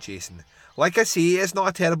vs. Jason. Like I say, it's not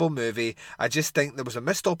a terrible movie. I just think there was a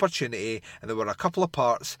missed opportunity, and there were a couple of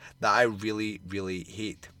parts that I really, really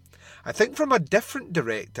hate. I think from a different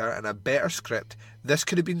director and a better script, this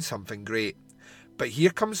could have been something great. But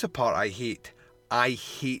here comes the part I hate. I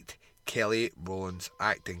hate Kelly Rowland's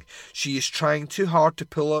acting. She is trying too hard to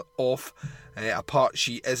pull off a part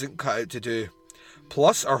she isn't cut out to do.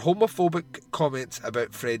 Plus, her homophobic comments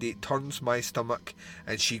about Freddy turns my stomach,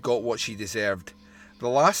 and she got what she deserved. The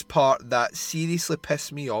last part that seriously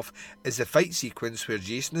pissed me off is the fight sequence where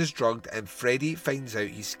Jason is drugged and Freddy finds out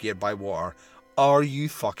he's scared by water. Are you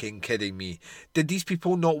fucking kidding me? Did these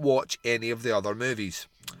people not watch any of the other movies?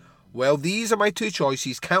 Well, these are my two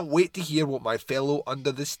choices. Can't wait to hear what my fellow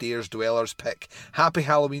Under the Stairs dwellers pick. Happy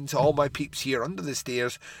Halloween to all my peeps here under the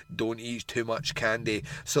stairs. Don't eat too much candy.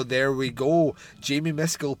 So there we go. Jamie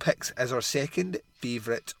Miskell picks as our second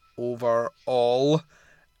favourite overall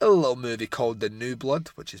a little movie called The New Blood,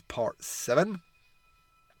 which is part 7.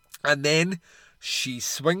 And then she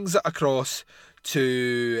swings it across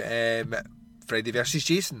to Freddy vs.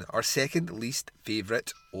 Jason, our second least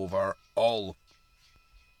favourite overall.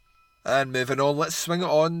 And moving on, let's swing it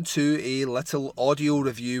on to a little audio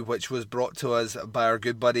review which was brought to us by our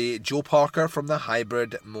good buddy Joe Parker from the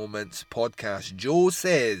Hybrid Moments podcast. Joe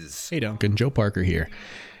says, Hey Duncan, Joe Parker here.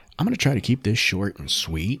 I'm going to try to keep this short and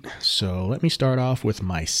sweet, so let me start off with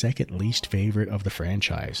my second least favorite of the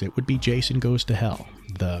franchise. It would be Jason Goes to Hell,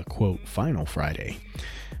 the, quote, final Friday.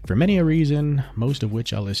 For many a reason, most of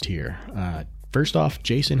which I'll list here. First off,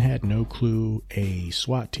 Jason had no clue a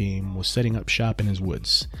SWAT team was setting up shop in his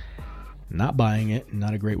woods. Not buying it,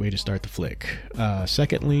 not a great way to start the flick.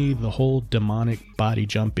 Secondly, the whole demonic body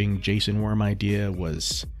jumping Jason worm idea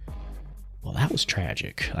was, well, that was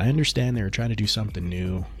tragic. I understand they were trying to do something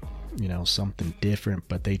new, something different,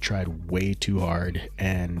 but they tried way too hard,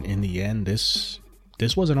 and in the end, this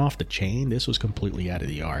wasn't off the chain. This was completely out of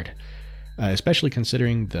the yard. Especially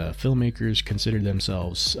considering the filmmakers considered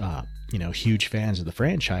themselves, huge fans of the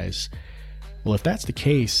franchise. Well, if that's the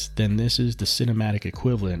case, then this is the cinematic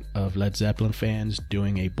equivalent of Led Zeppelin fans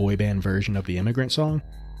doing a boy band version of the Immigrant Song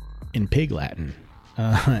in Pig Latin.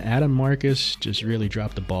 Adam Marcus just really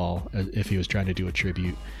dropped the ball if he was trying to do a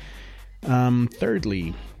tribute.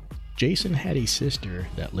 Thirdly, Jason had a sister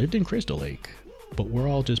that lived in Crystal Lake, but we're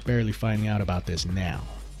all just barely finding out about this now.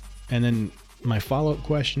 And then my follow-up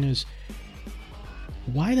question is,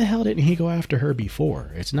 why the hell didn't he go after her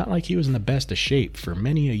before? It's not like he was in the best of shape for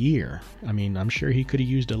many a year. I mean, I'm sure he could have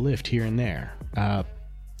used a lift here and there.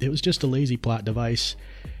 It was just a lazy plot device,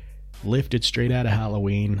 lifted straight out of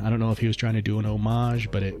Halloween. I don't know if he was trying to do an homage,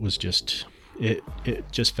 but it was just, it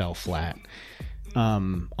just fell flat.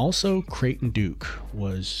 Also, Creighton Duke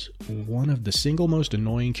was one of the single most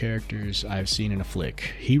annoying characters I've seen in a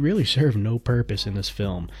flick. He really served no purpose in this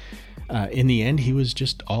film. In the end, he was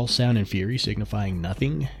just all sound and fury, signifying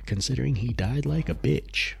nothing, considering he died like a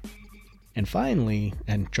bitch. And finally,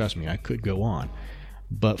 and trust me, I could go on,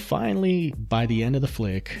 but finally, by the end of the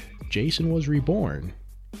flick, Jason was reborn,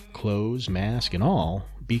 clothes, mask, and all,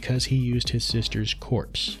 because he used his sister's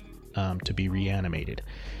corpse to be reanimated.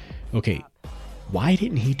 Okay, why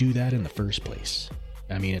didn't he do that in the first place?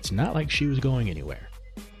 I mean, it's not like she was going anywhere.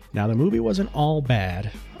 Now, the movie wasn't all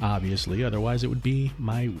bad, obviously, otherwise it would be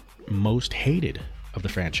my most hated of the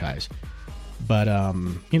franchise. But,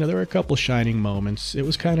 there were a couple shining moments. It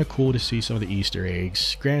was kind of cool to see some of the Easter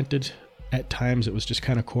eggs. Granted, at times it was just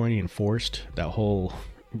kind of corny and forced. That whole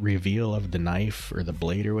reveal of the knife or the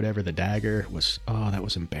blade or whatever, the dagger, that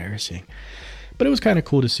was embarrassing. But it was kind of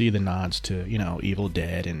cool to see the nods to, Evil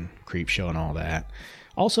Dead and Creepshow and all that.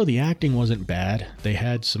 Also, the acting wasn't bad. They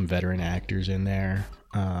had some veteran actors in there.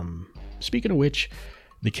 Speaking of which,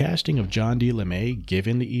 the casting of John D. LeMay,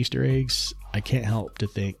 given the Easter eggs, I can't help to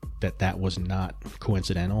think that was not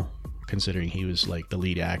coincidental, considering he was like the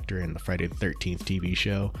lead actor in the Friday the 13th TV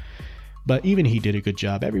show. But even he did a good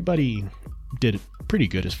job. Everybody did pretty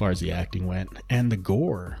good as far as the acting went. And the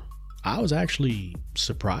gore, I was actually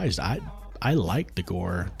surprised. I liked the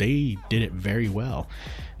gore. They did it very well.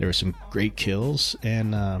 There were some great kills,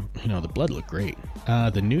 and the blood looked great.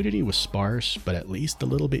 The nudity was sparse, but at least the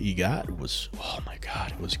little bit you got was, oh my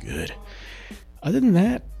god, it was good. Other than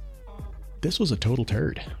that, this was a total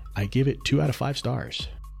turd. I give it 2 out of 5 stars.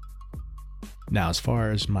 Now, as far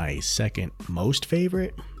as my second most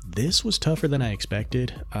favorite, this was tougher than I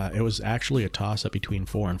expected. It was actually a toss-up between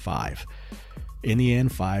 4 and 5. In the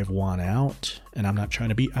end, 5 won out, and I'm not trying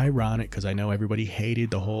to be ironic because I know everybody hated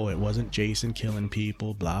the whole it wasn't Jason killing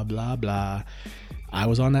people, blah, blah, blah. I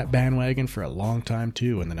was on that bandwagon for a long time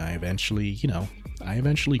too, and then I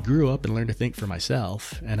eventually grew up and learned to think for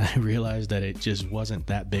myself, and I realized that it just wasn't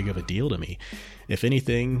that big of a deal to me. If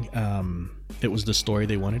anything, it was the story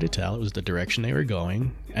they wanted to tell, it was the direction they were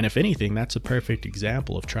going, and if anything, that's a perfect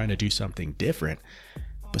example of trying to do something different.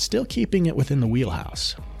 but still keeping it within the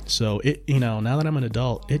wheelhouse. So it, now that I'm an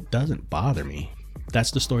adult, it doesn't bother me.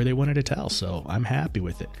 That's the story they wanted to tell, so I'm happy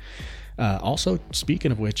with it. Also,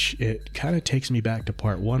 speaking of which, it kind of takes me back to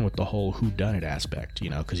part 1 with the whole whodunit aspect,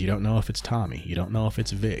 because you don't know if it's Tommy, you don't know if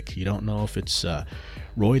it's Vic, you don't know if it's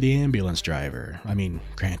Roy the ambulance driver. I mean,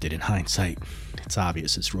 granted, in hindsight, it's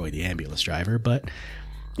obvious it's Roy the ambulance driver, but,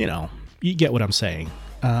 you get what I'm saying.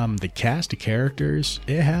 The cast of characters,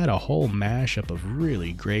 it had a whole mashup of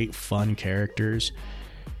really great, fun characters.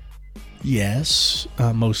 Yes,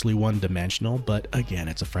 mostly one-dimensional, but again,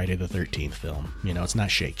 it's a Friday the 13th film. It's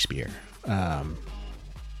not Shakespeare. The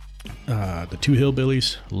 2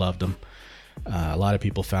 hillbillies, loved them. A lot of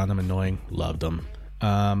people found them annoying, loved them.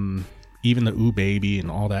 Even the Ooh Baby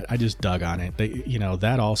and all that, I just dug on it. They,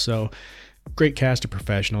 that also, great cast of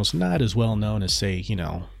professionals, not as well known as, say,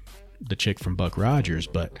 the chick from Buck Rogers,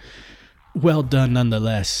 but well done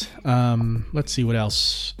nonetheless. Let's see what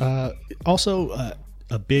else. Also,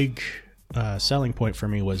 a big selling point for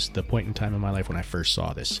me was the point in time in my life when I first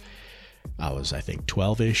saw this. I was, I think,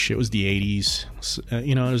 12-ish. It was the 80s.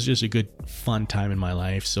 It was just a good, fun time in my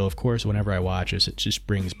life. So, of course, whenever I watch this, it just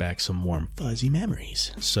brings back some warm, fuzzy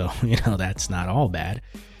memories. So, that's not all bad.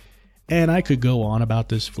 And I could go on about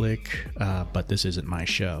this flick, but this isn't my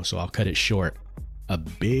show, so I'll cut it short. A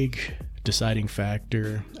big deciding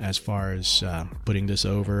factor as far as putting this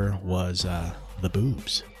over was the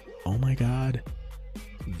boobs. Oh my God,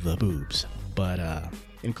 the boobs. But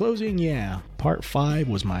in closing, part 5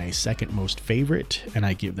 was my second most favorite, and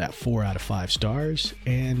I give that 4 out of 5 stars.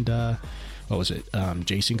 And what was it?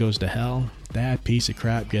 Jason Goes to Hell. That piece of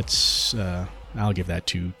crap gets, I'll give that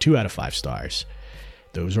 2 out of 5 stars.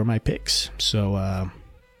 Those were my picks. So,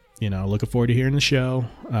 looking forward to hearing the show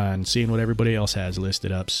and seeing what everybody else has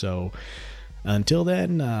listed up. So until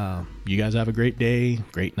then, you guys have a great day,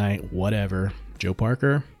 great night, whatever. Joe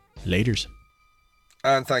Parker, laters.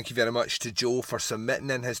 And thank you very much to Joe for submitting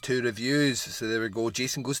in his 2 reviews. So there we go.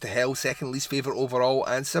 Jason Goes to Hell, second least favourite overall,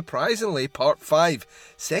 and surprisingly, part 5,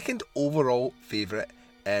 second overall favourite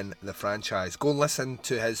in the franchise. Go and listen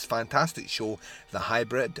to his fantastic show, the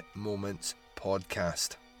Hybrid Moments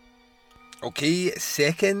Podcast. Okay,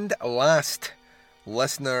 second last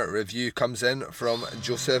listener review comes in from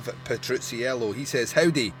Joseph Petrucciello. He says,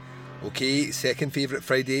 howdy. Okay, second favourite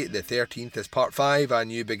Friday the 13th is part 5, A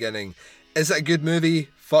New Beginning. Is it a good movie?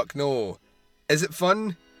 Fuck no. Is it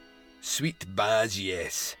fun? Sweet baz,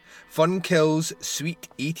 yes. Fun kills, sweet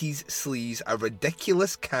 80s sleaze, a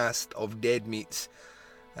ridiculous cast of dead meats,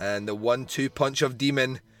 and the 1-2 punch of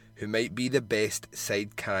Demon, who might be the best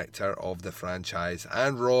side character of the franchise.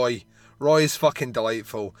 And Roy is fucking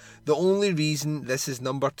delightful. The only reason this is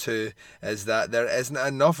number 2 is that there isn't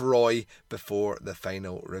enough Roy before the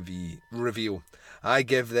final reveal. I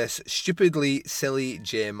give this stupidly silly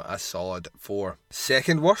gem a solid 4.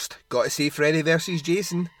 Second worst, gotta say Freddy vs.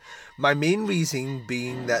 Jason. My main reason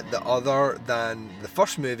being that the other than the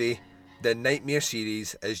first movie, the Nightmare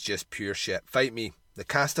series is just pure shit. Fight me. The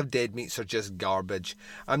cast of dead meats are just garbage.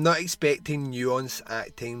 I'm not expecting nuance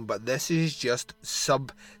acting, but this is just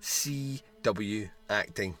sub-CW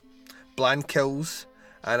acting. Bland kills,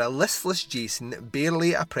 and a listless Jason,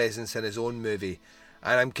 barely a presence in his own movie.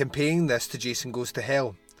 And I'm comparing this to Jason Goes to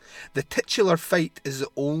Hell. The titular fight is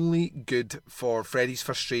only good for Freddy's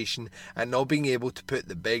frustration and not being able to put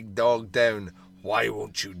the big dog down. Why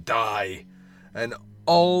won't you die? And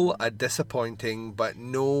all a disappointing, but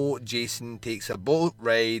no, Jason takes a boat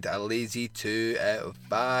ride, a lazy 2 out of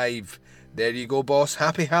 5. There you go, boss.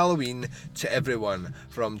 Happy Halloween to everyone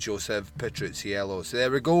from Joseph Petrucciello. So there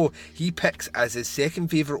we go. He picks as his second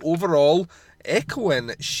favourite overall,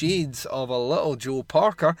 echoing shades of a little Joe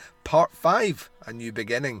Parker, part 5, A New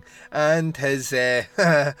Beginning, and his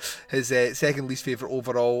second least favourite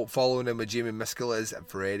overall, following him with Jamie Miskell, is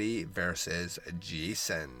Freddy vs.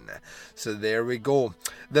 Jason. So there we go.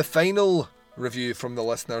 The final review from the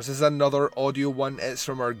listeners is another audio one. It's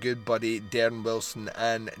from our good buddy Darren Wilson,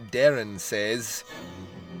 and Darren says,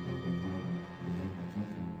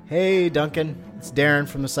 Hey Duncan, it's Darren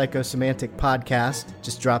from the Psychosemantic Podcast,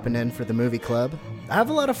 just dropping in for the movie club. I have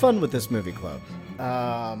a lot of fun with this movie club.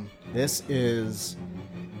 This is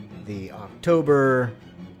the October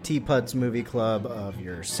Teapuds movie club of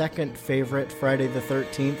your second favorite Friday the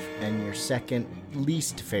 13th and your second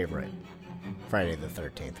least favorite Friday the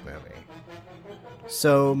 13th movie.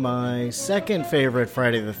 So my second favorite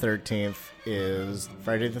Friday the 13th is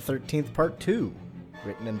Friday the 13th Part 2,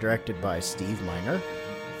 written and directed by Steve Miner.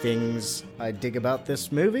 Things I dig about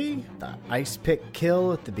this movie: the ice pick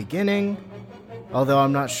kill at the beginning, although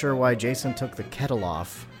I'm not sure why Jason took the kettle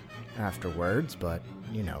off afterwards, but,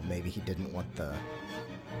 maybe he didn't want the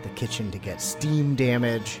the kitchen to get steam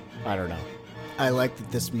damage. I don't know. I like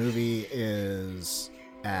that this movie is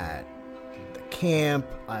at the camp.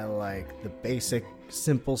 I like the basic,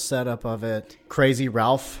 simple setup of it. Crazy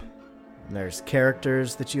Ralph. There's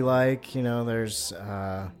characters that you like. You know, there's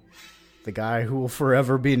the guy who will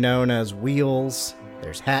forever be known as Wheels.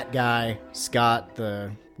 There's Hat Guy, Scott,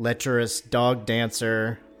 the lecherous dog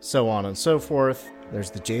dancer, so on and so forth. There's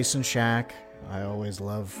the Jason Shack. I always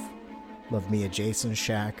love me a Jason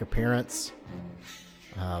Shack appearance.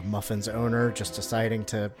 Muffin's owner just deciding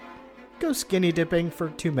to go skinny dipping for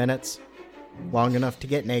 2 minutes, long enough to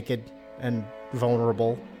get naked and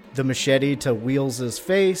vulnerable. The machete to Wheels'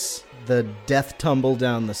 face, the death tumble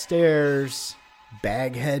down the stairs,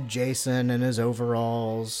 Baghead Jason in his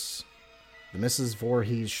overalls, the Mrs.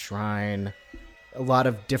 Voorhees shrine. A lot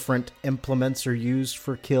of different implements are used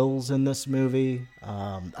for kills in this movie.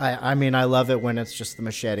 I mean, I love it when it's just the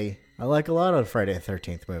machete. I like a lot of Friday the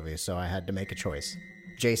 13th movies, so I had to make a choice.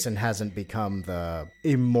 Jason hasn't become the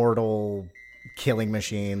immortal killing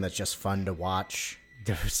machine that's just fun to watch.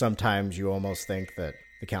 Sometimes you almost think that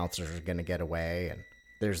the counselors are going to get away, and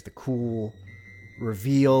there's the cool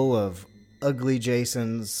reveal of ugly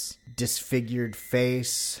Jason's disfigured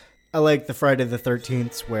face. I like the Friday the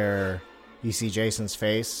 13th where you see Jason's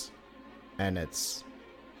face and it's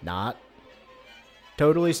not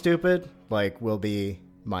totally stupid, like will be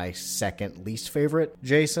my second least favorite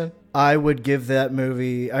Jason. I would give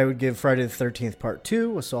Friday the 13th Part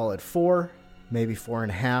 2 a solid 4, maybe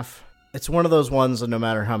 4.5. It's one of those ones that no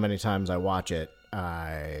matter how many times I watch it,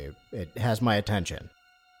 it has my attention.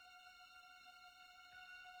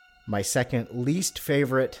 My second least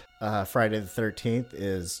favorite Friday the 13th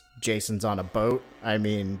is Jason's on a Boat. I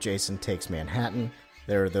mean, Jason Takes Manhattan.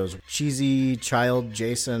 There are those cheesy child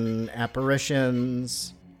Jason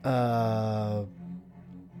apparitions. I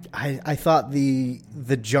thought the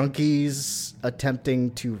junkies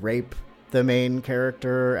attempting to rape the main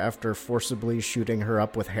character after forcibly shooting her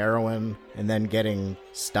up with heroin and then getting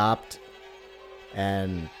stopped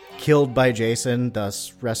and killed by Jason,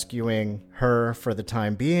 thus rescuing her for the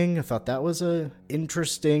time being. I thought that was a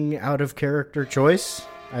interesting out-of-character choice.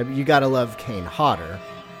 You gotta love Kane Hodder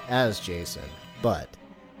as Jason, but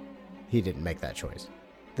he didn't make that choice.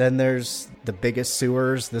 Then there's the biggest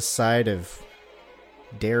sewers this side of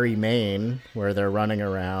Derry, Maine, where they're running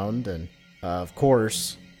around, and of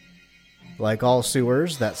course, like all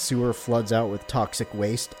sewers, that sewer floods out with toxic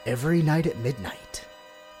waste every night at midnight.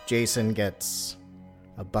 Jason gets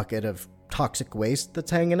a bucket of toxic waste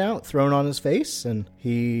that's hanging out, thrown on his face, and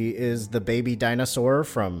he is the baby dinosaur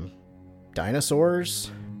from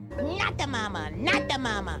Dinosaurs. Not the mama, not the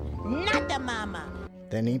mama, not the mama.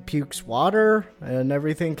 Then he pukes water, and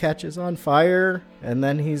everything catches on fire, and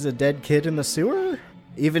then he's a dead kid in the sewer?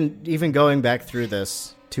 Even going back through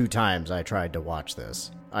this 2 times I tried to watch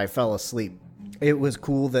this, I fell asleep. It was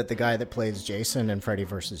cool that the guy that plays Jason in Freddy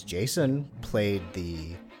vs. Jason played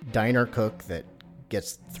the diner cook that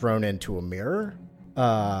gets thrown into a mirror.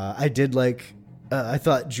 I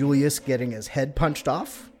thought Julius getting his head punched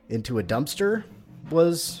off into a dumpster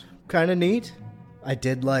was kind of neat. I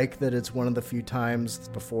did like that it's one of the few times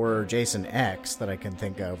before Jason X that I can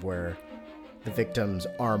think of where the victims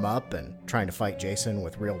arm up and trying to fight Jason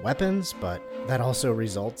with real weapons, but that also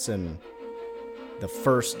results in the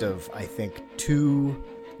first of, I think, 2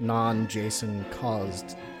 non-Jason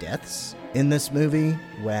caused deaths in this movie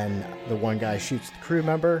when the one guy shoots the crew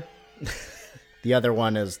member. The other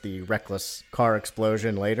one is the reckless car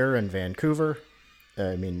explosion later in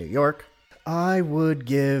New York. I would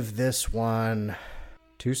give this one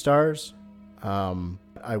 2 stars.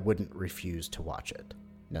 I wouldn't refuse to watch it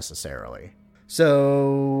necessarily.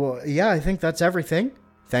 So, yeah, I think that's everything.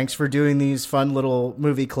 Thanks for doing these fun little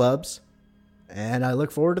movie clubs, and I look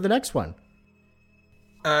forward to the next one.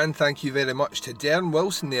 And thank you very much to Darren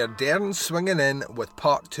Wilson there. Darren swinging in with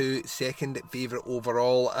Part 2, second favourite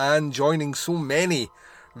overall, and joining so many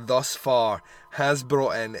thus far, has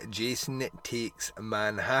brought in Jason Takes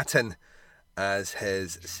Manhattan as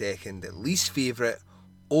his second least favourite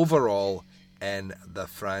overall in the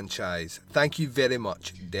franchise. Thank you very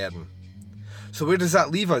much, Darren. So where does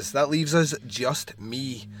that leave us? That leaves us just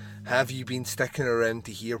me. Have you been sticking around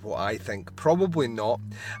to hear what I think? Probably not.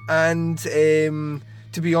 And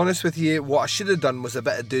to be honest with you, what I should have done was a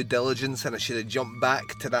bit of due diligence, and I should have jumped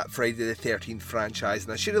back to that Friday the 13th franchise,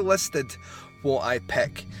 and I should have listed what I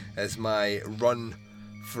pick as my run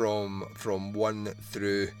from 1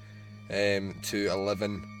 through to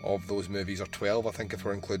 11 of those movies, or 12 I think if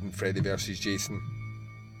we're including Freddy vs. Jason.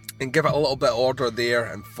 and give it a little bit of order there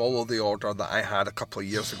and follow the order that I had a couple of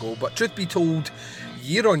years ago. But truth be told,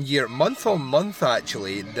 year on year, month on month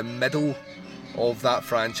actually, the middle of that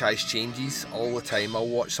franchise changes all the time. I'll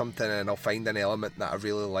watch something and I'll find an element that I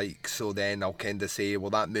really like, so then I'll kind of say,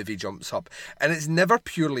 well, that movie jumps up, and it's never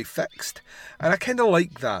purely fixed, and I kind of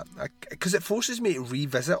like that because it forces me to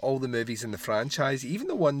revisit all the movies in the franchise, even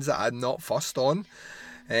the ones that I'm not fussed on.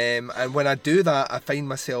 And when I do that, I find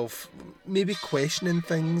myself maybe questioning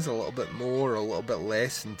things a little bit more, or a little bit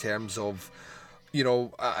less, in terms of, you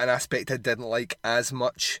know, an aspect I didn't like as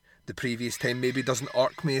much the previous time maybe doesn't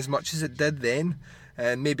irk me as much as it did then,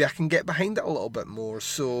 and maybe I can get behind it a little bit more.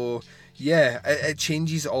 So yeah, it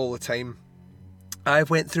changes all the time.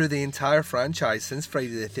 I've went through the entire franchise since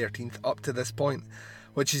Friday the 13th up to this point,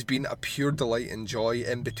 which has been a pure delight and joy,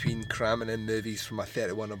 in between cramming in movies from my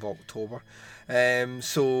 31 of October.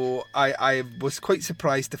 So I was quite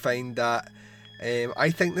surprised to find that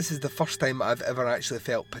I think this is the first time I've ever actually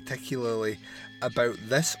felt particularly about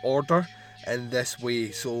this order in this way.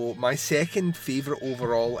 So my second favourite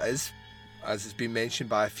overall is, as has been mentioned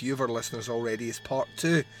by a few of our listeners already, is Part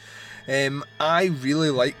 2. I really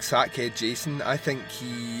like Sackhead Jason. I think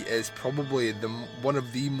he is probably one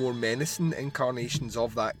of the more menacing incarnations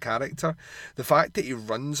of that character. The fact that he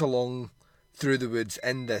runs along through the woods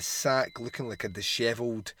in this sack looking like a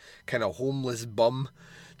dishevelled kind of homeless bum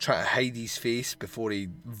trying to hide his face before he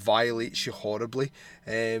violates you horribly,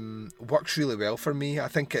 works really well for me. I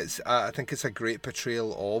think it's a great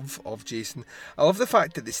portrayal of Jason. I love the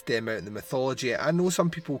fact that they stem out in the mythology. I know some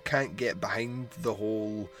people can't get behind the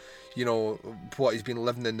whole, you know, what he's been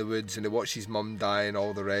living in the woods and he watched his mum die and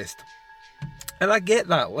all the rest. And I get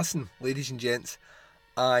that. Listen, ladies and gents,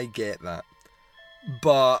 I get that.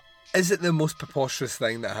 But is it the most preposterous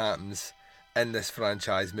thing that happens in this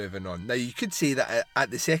franchise moving on? Now, you could say that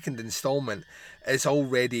at the second instalment, it's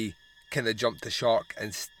already kind of jumped the shark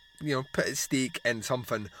and, you know, put its stake in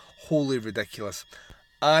something wholly ridiculous.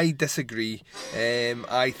 I disagree.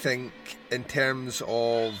 I think in terms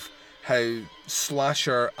of how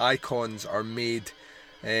slasher icons are made,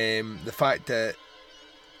 the fact that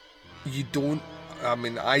I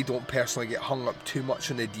don't personally get hung up too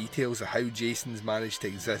much on the details of how Jason's managed to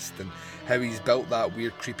exist and how he's built that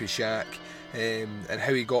weird creepy shack, and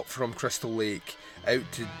how he got from Crystal Lake out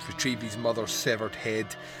to retrieve his mother's severed head,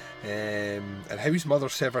 and how his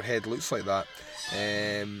mother's severed head looks like that.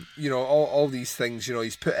 You know, all these things. You know,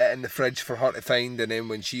 he's put it in the fridge for her to find, and then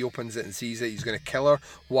when she opens it and sees it, he's going to kill her.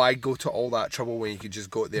 Why go to all that trouble when you could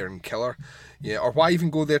just go there and kill her? Yeah, or why even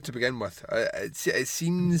go there to begin with? It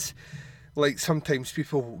seems like sometimes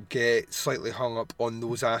people get slightly hung up on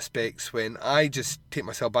those aspects, when I just take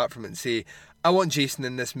myself back from it and say, I want Jason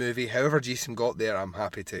in this movie. However Jason got there, I'm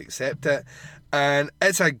happy to accept it. And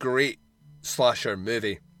it's a great slasher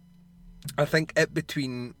movie. I think it,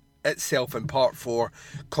 between itself and Part 4,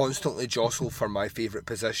 constantly jostle for my favourite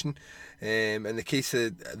position. In the case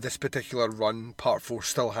of this particular run, Part 4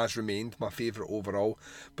 still has remained my favourite overall,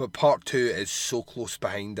 but Part 2 is so close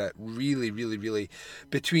behind it. Really, really, really,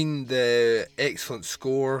 between the excellent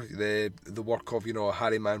score, the work of, you know,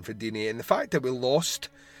 Harry Manfredini, and the fact that we lost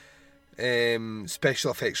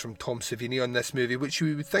special effects from Tom Savini on this movie, which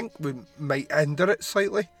you would think might hinder it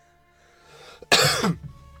slightly.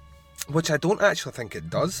 Which I don't actually think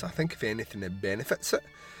it does. I think if anything it benefits it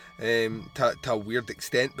to a weird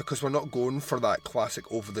extent, because we're not going for that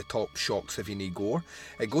classic over-the-top shock Savini gore.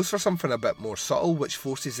 It goes for something a bit more subtle, which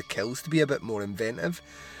forces the kills to be a bit more inventive.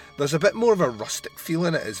 There's a bit more of a rustic feel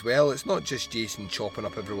in it as well. It's not just Jason chopping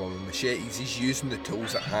up everyone with machetes, he's using the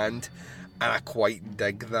tools at hand, and I quite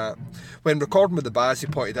dig that. When recording with the Baz, he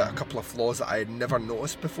pointed out a couple of flaws that I had never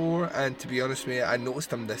noticed before, and to be honest with you, I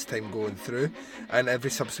noticed them this time going through, and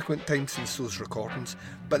every subsequent time since those recordings,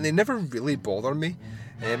 but they never really bother me.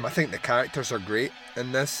 I think the characters are great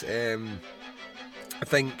in this. I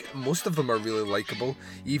think most of them are really likeable,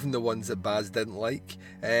 even the ones that Baz didn't like.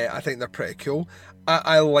 I think they're pretty cool.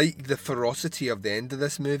 I like the ferocity of the end of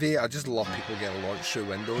this movie. I just love people getting launched through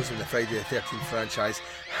windows, and the Friday the 13th franchise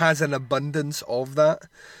has an abundance of that.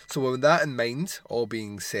 So with that in mind, all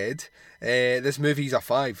being said, this movie's a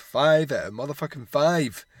 5 out of motherfucking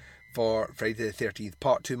 5 for Friday the 13th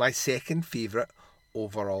Part 2, my second favourite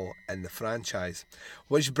overall in the franchise.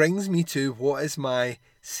 Which brings me to what is my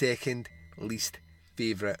second least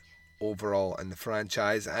favourite overall in the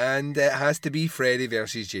franchise, and it has to be Freddy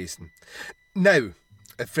vs. Jason. Now,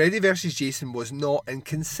 if Freddy vs. Jason was not in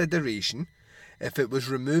consideration, if it was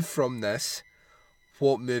removed from this,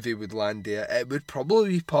 what movie would land there? It would probably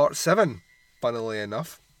be Part 7, funnily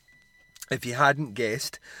enough. If you hadn't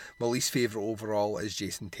guessed, my least favourite overall is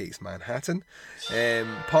Jason Takes Manhattan.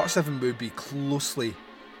 Part 7 would be closely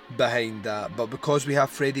behind that, but because we have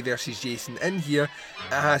Freddy vs Jason in here,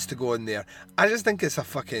 it has to go in there. I just think it's a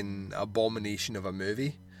fucking abomination of a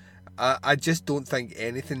movie. I just don't think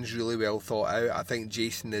anything's really well thought out. I think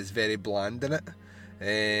Jason is very bland in it.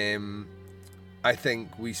 I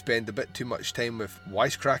think we spend a bit too much time with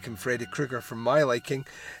wisecracking Freddy Krueger for my liking.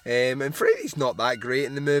 And Freddy's not that great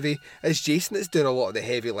in the movie. It's Jason that's doing a lot of the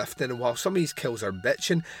heavy lifting, and while some of these kills are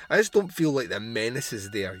bitching, I just don't feel like the menace is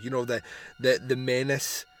there. You know, the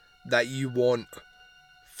menace that you want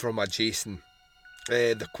from a Jason.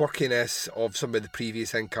 The quirkiness of some of the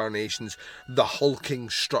previous incarnations, the hulking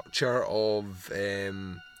structure of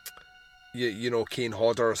you know, Kane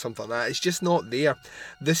Hodder or something like that, it's just not there.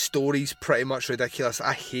 This story's pretty much ridiculous.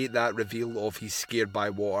 I hate that reveal of he's scared by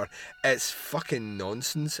water. It's fucking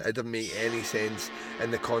nonsense. It doesn't make any sense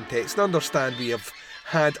in the context. And I understand we have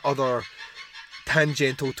had other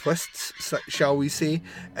tangential twists, shall we say,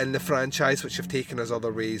 in the franchise, which have taken us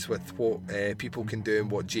other ways with what people can do and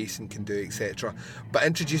what Jason can do, etc. But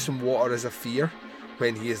introducing water as a fear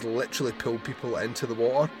when he has literally pulled people into the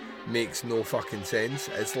water makes no fucking sense.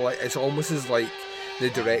 It's almost as like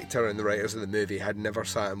the director and the writers of the movie had never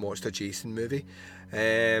sat and watched a Jason movie.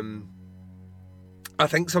 I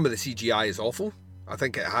think some of the CGI is awful. I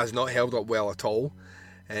think it has not held up well at all.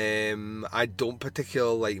 I don't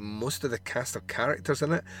particularly like most of the cast of characters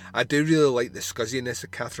in it. I do really like the scuzziness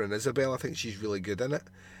of Catherine Isabel. I think she's really good in it.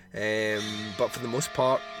 But for the most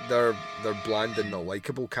part, they're bland and not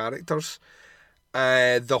likeable characters.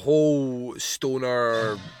 The whole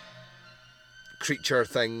stoner creature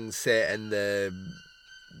thing set in the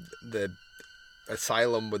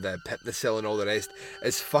asylum with the hypnocil and all the rest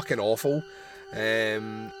is fucking awful.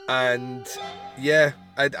 And yeah,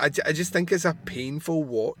 I just think it's a painful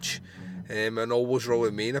watch, and always will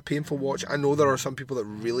remain a painful watch. I know there are some people that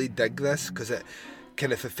really dig this because it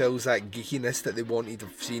kind of fulfills that geekiness that they wanted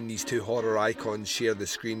of seeing these two horror icons share the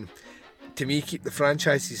screen. To me, keep the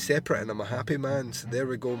franchises separate and I'm a happy man. So there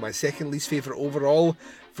we go, my second least favourite overall,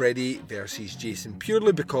 Freddy vs Jason,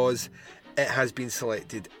 purely because it has been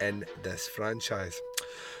selected in this franchise.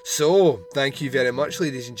 So, thank you very much,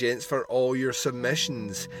 ladies and gents, for all your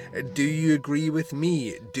submissions. Do you agree with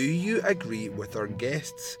me? Do you agree with our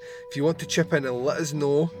guests? If you want to chip in and let us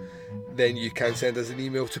know, then you can send us an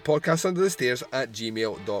email to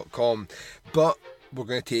podcastunderthestairs@gmail.com. But we're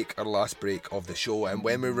going to take our last break of the show, and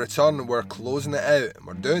when we return, we're closing it out, and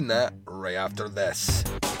we're doing that right after this.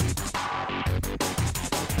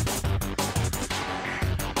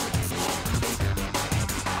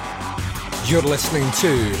 You're listening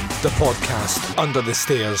to the podcast Under the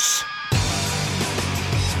Stairs.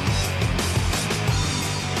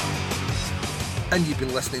 And you've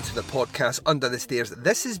been listening to the podcast Under the Stairs.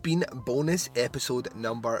 This has been bonus episode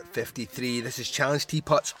number 53. This is Challenge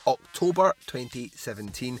Teapots October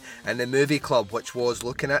 2017 and the Movie Club, which was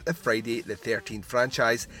looking at the Friday the 13th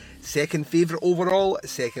franchise. Second favourite overall,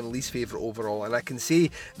 second least favourite overall. And I can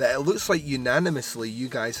say that it looks like unanimously you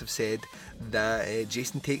guys have said that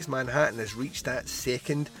Jason Takes Manhattan has reached that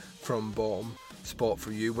second from bottom spot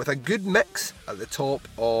for you, with a good mix at the top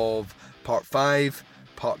of Part 5,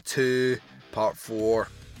 Part 2, Part 4.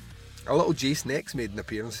 A little Jason X made an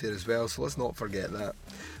appearance here as well, so let's not forget that.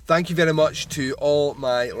 Thank you very much to all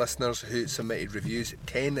my listeners who submitted reviews.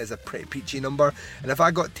 10 is a pretty peachy number, and if I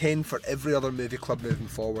got 10 for every other movie club moving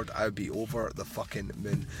forward, I would be over the fucking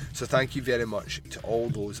moon. So thank you very much to all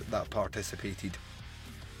those that participated.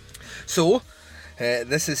 So,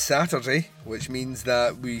 this is Saturday, which means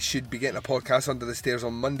that we should be getting a podcast Under the Stairs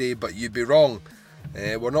on Monday, but you'd be wrong.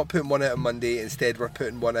 We're not putting one out on Monday. Instead, we're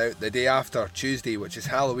putting one out the day after, Tuesday, which is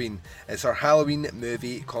Halloween. It's our Halloween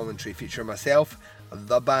movie commentary featuring myself,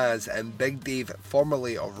 The Baz, and Big Dave,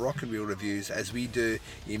 formerly of Rock and Reel Reviews, as we do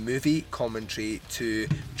a movie commentary to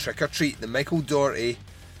Trick or Treat, the Michael Dougherty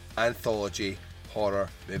anthology horror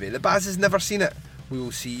movie. The Baz has never seen it. We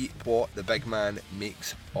will see what the big man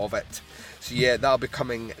makes of it. So yeah, that'll be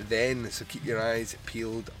coming then, so keep your eyes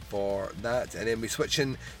peeled for that. And then we switch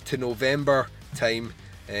in to November time.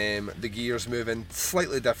 The gear's moving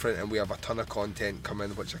slightly different, and we have a ton of content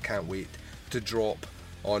coming, which I can't wait to drop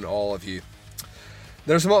on all of you.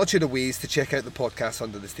 There's a multitude of ways to check out the podcast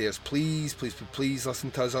Under the Stairs. Please listen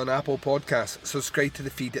to us on Apple Podcasts. Subscribe to the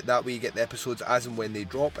feed. That way you get the episodes as and when they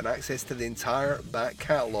drop, and access to the entire back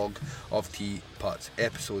catalogue of Teapots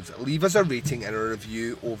episodes. Leave us a rating and a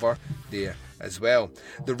review over there as well.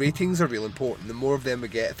 The ratings are real important. The more of them we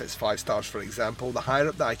get, if it's 5 stars for example, the higher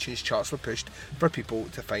up the iTunes charts we're pushed for people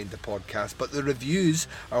to find the podcast. But the reviews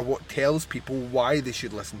are what tells people why they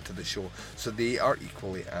should listen to the show, so they are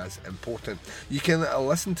equally as important. You can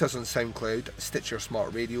listen to us on SoundCloud, Stitcher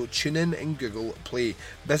Smart Radio, TuneIn and Google Play.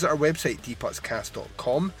 Visit our website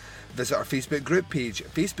tputscast.com. Visit our Facebook group page,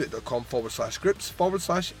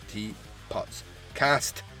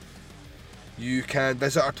 facebook.com/groups/tputscast. You can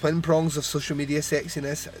visit our twin prongs of social media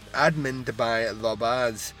sexiness, adminned by The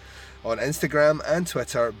Baz, on Instagram and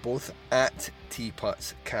Twitter, both at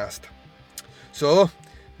tputscast. So,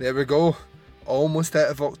 there we go. Almost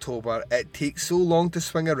out of October. It takes so long to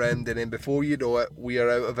swing around, and then before you know it, we are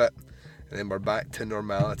out of it. And then we're back to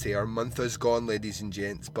normality. Our month is gone, ladies and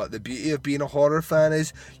gents. But the beauty of being a horror fan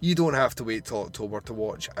is you don't have to wait till October to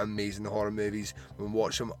watch amazing horror movies. We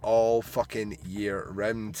watch them all fucking year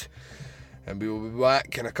round. And we will be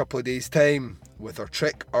back in a couple of days' time with our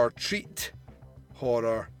Trick or Treat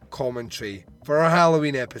horror commentary for our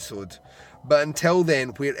Halloween episode. But until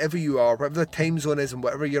then, wherever you are, whatever the time zone is and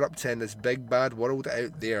whatever you're up to in this big bad world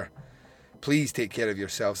out there, please take care of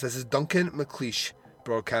yourselves. This is Duncan McLeish,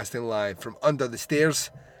 broadcasting live from under the stairs,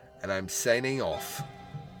 and I'm signing off.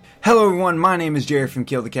 Hello everyone, my name is Jared from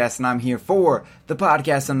Kill the Cast, and I'm here for the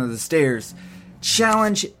podcast Under the Stairs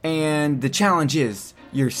challenge, and the challenge is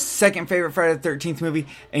your second favorite Friday the 13th movie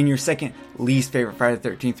and your second least favorite Friday the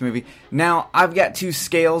 13th movie. Now, I've got 2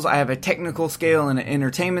 scales. I have a technical scale and an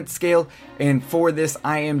entertainment scale, and for this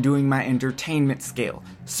I am doing my entertainment scale.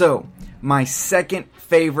 So, my second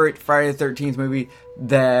favorite Friday the 13th movie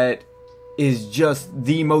that is just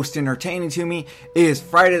the most entertaining to me is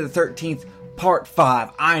Friday the 13th Part 5.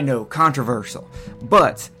 I know, controversial.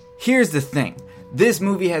 But here's the thing. This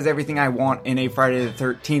movie has everything I want in a Friday the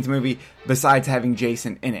 13th movie besides having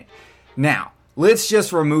Jason in it. Now, let's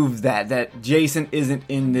just remove that Jason isn't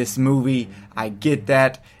in this movie. I get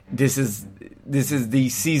that. This is the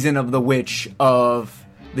season of the witch of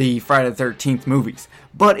the Friday the 13th movies.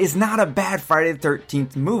 But it's not a bad Friday the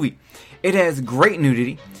 13th movie. It has great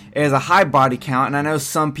nudity. It has a high body count, and I know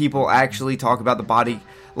some people actually talk about a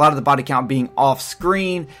lot of the body count being off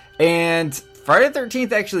screen, and Friday the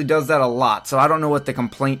 13th actually does that a lot, so I don't know what the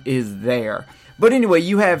complaint is there. But anyway,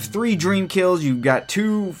 you have 3 dream kills. You've got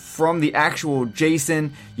 2 from the actual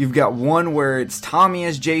Jason. You've got 1 where it's Tommy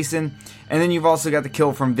as Jason, and then you've also got the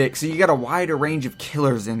kill from Vic. So you got a wider range of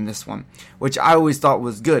killers in this one, which I always thought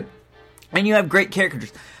was good. And you have great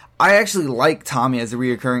characters. I actually like Tommy as a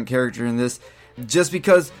reoccurring character in this, just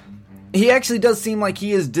because he actually does seem like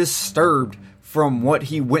he is disturbed from what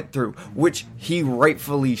he went through, which he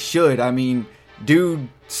rightfully should. I mean, dude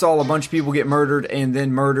saw a bunch of people get murdered and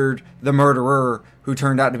then murdered the murderer, who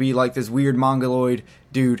turned out to be like this weird mongoloid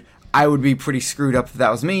dude. I would be pretty screwed up if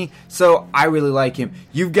that was me, so I really like him.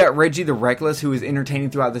 You've got Reggie the Reckless, who is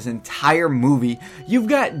entertaining throughout this entire movie. You've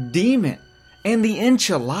got Demon and the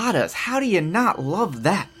Enchiladas. How do you not love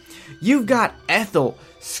that? You've got Ethel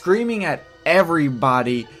screaming at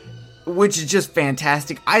everybody, which is just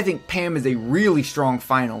fantastic. I think Pam is a really strong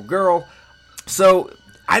final girl. So,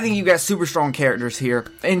 I think you've got super strong characters here.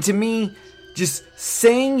 And to me, just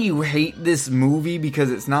saying you hate this movie because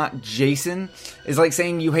it's not Jason is like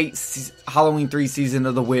saying you hate Halloween 3 Season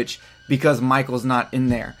of the Witch because Michael's not in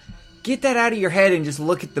there. Get that out of your head and just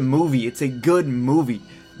look at the movie. It's a good movie.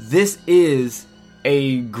 This is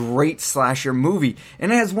a great slasher movie,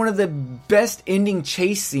 and it has one of the best ending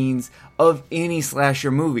chase scenes of any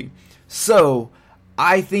slasher movie. So,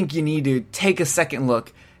 I think you need to take a second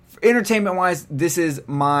look. Entertainment wise, this is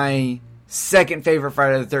my second favorite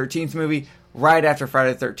Friday the 13th movie, right after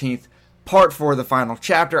Friday the 13th Part 4, the final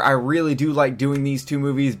chapter. I really do like doing these 2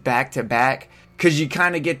 movies back to back, because you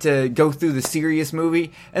kind of get to go through the serious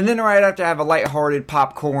movie, and then right after have a lighthearted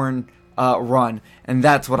popcorn run, and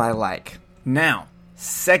that's what I like. Now,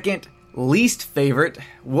 second least favorite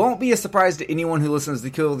won't be a surprise to anyone who listens to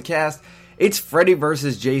Kill the Cast. It's Freddy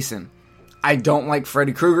vs. Jason. I don't like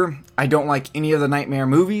Freddy Krueger. I don't like any of the Nightmare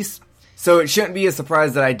movies. So it shouldn't be a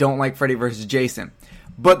surprise that I don't like Freddy vs. Jason.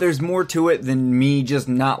 But there's more to it than me just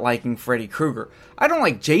not liking Freddy Krueger. I don't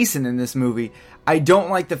like Jason in this movie. I don't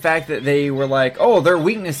like the fact that they were like, oh, their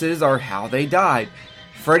weaknesses are how they died.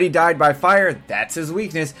 Freddy died by fire, that's his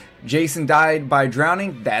weakness. Jason died by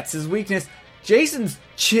drowning, that's his weakness. Jason's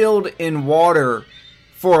chilled in water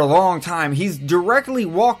for a long time. He's directly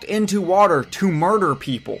walked into water to murder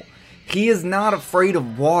people. He is not afraid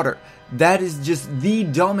of water. That is just the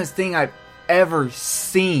dumbest thing I've ever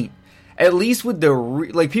seen. At least with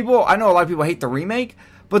the people, I know a lot of people hate the remake,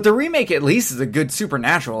 but the remake at least is a good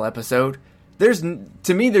Supernatural episode.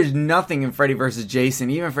 To me, there's nothing in Freddy vs.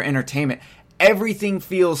 Jason, even for entertainment. everything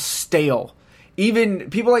feels stale. Even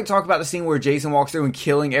people like talk about the scene where Jason walks through and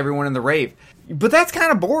killing everyone in the rave. But that's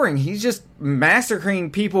kind of boring. He's just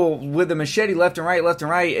massacring people with a machete left and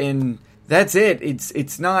right, and that's it.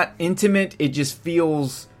 It's not intimate. It just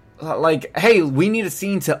feels like, hey, we need a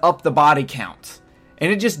scene to up the body count.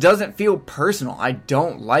 And it just doesn't feel personal. I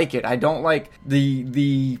don't like it. I don't like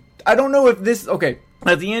the I don't know if this... Okay,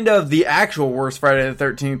 at the end of the actual worst Friday the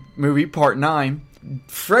 13th movie, Part 9,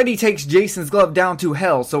 Freddy takes Jason's glove down to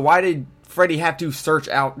hell. So why did Freddy have to search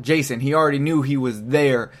out Jason? He already knew he was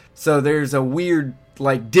there. So there's a weird,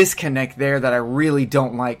 like, disconnect there that I really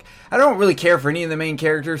don't like. I don't really care for any of the main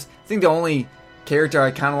characters. I think the only character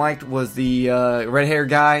I kind of liked was the red-haired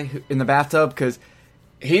guy in the bathtub, because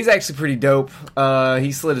he's actually pretty dope.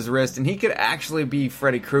 He slit his wrist, and he could actually be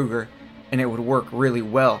Freddy Krueger, and it would work really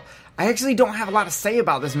well. I actually don't have a lot to say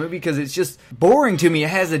about this movie because it's just boring to me. It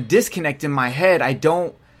has a disconnect in my head. I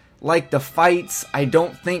don't like the fights. I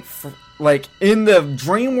don't think... Like, in the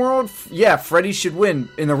dream world, yeah, Freddy should win.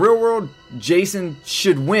 In the real world, Jason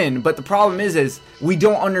should win. But the problem is we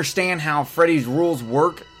don't understand how Freddy's rules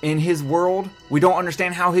work in his world. We don't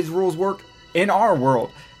understand how his rules work in our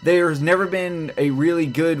world. There's never been a really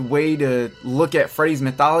good way to look at Freddy's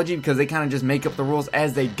mythology because they kind of just make up the rules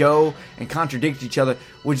as they go and contradict each other,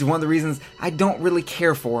 which is one of the reasons I don't really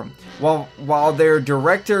care for him. While their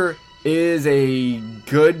director is a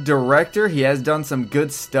good director, he has done some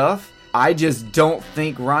good stuff, I just don't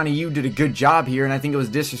think Ronnie Yu did a good job here, and I think it was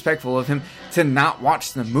disrespectful of him to not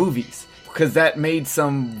watch the movies, because that made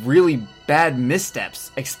some really bad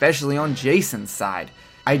missteps, especially on Jason's side.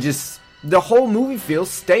 The whole movie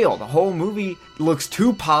feels stale. The whole movie looks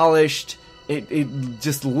too polished. It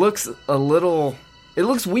just looks a little... It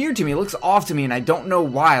looks weird to me. It looks off to me, and I don't know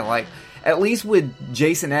why. Like, at least with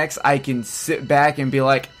Jason X, I can sit back and be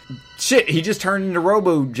like, shit, he just turned into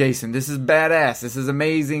Robo Jason. This is badass. This is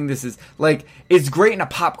amazing. This is, like, it's great in a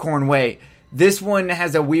popcorn way. This one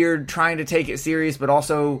has a weird trying to take it serious, but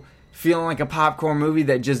also feeling like a popcorn movie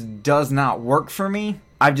that just does not work for me.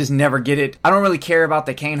 I just never get it. I don't really care about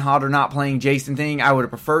the Kane Hodder not playing Jason thing. I would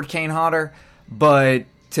have preferred Kane Hodder, but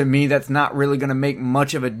to me, that's not really going to make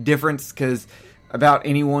much of a difference because about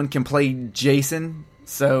anyone can play Jason.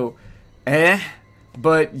 So,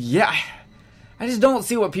 But yeah, I just don't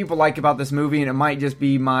see what people like about this movie, and it might just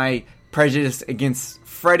be my prejudice against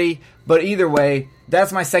Freddy. But either way,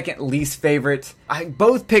 that's my second least favorite.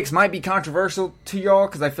 Both picks might be controversial to y'all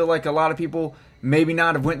because I feel like a lot of people maybe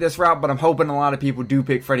not have went this route, but I'm hoping a lot of people do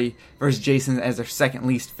pick Freddy vs. Jason as their second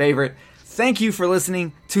least favorite. Thank you for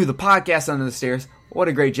listening to the podcast Under the Stairs. What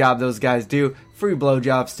a great job those guys do. Free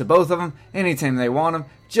blowjobs to both of them anytime they want them.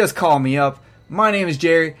 Just call me up. My name is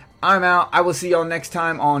Jerry. I'm out. I will see y'all next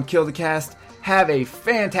time on Kill the Cast. Have a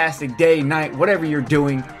fantastic day, night, whatever you're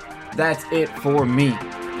doing. That's it for me.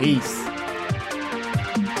 Peace.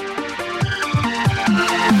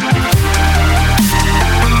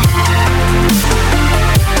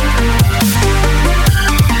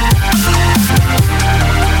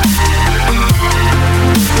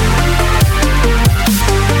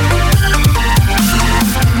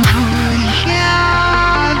 Yeah.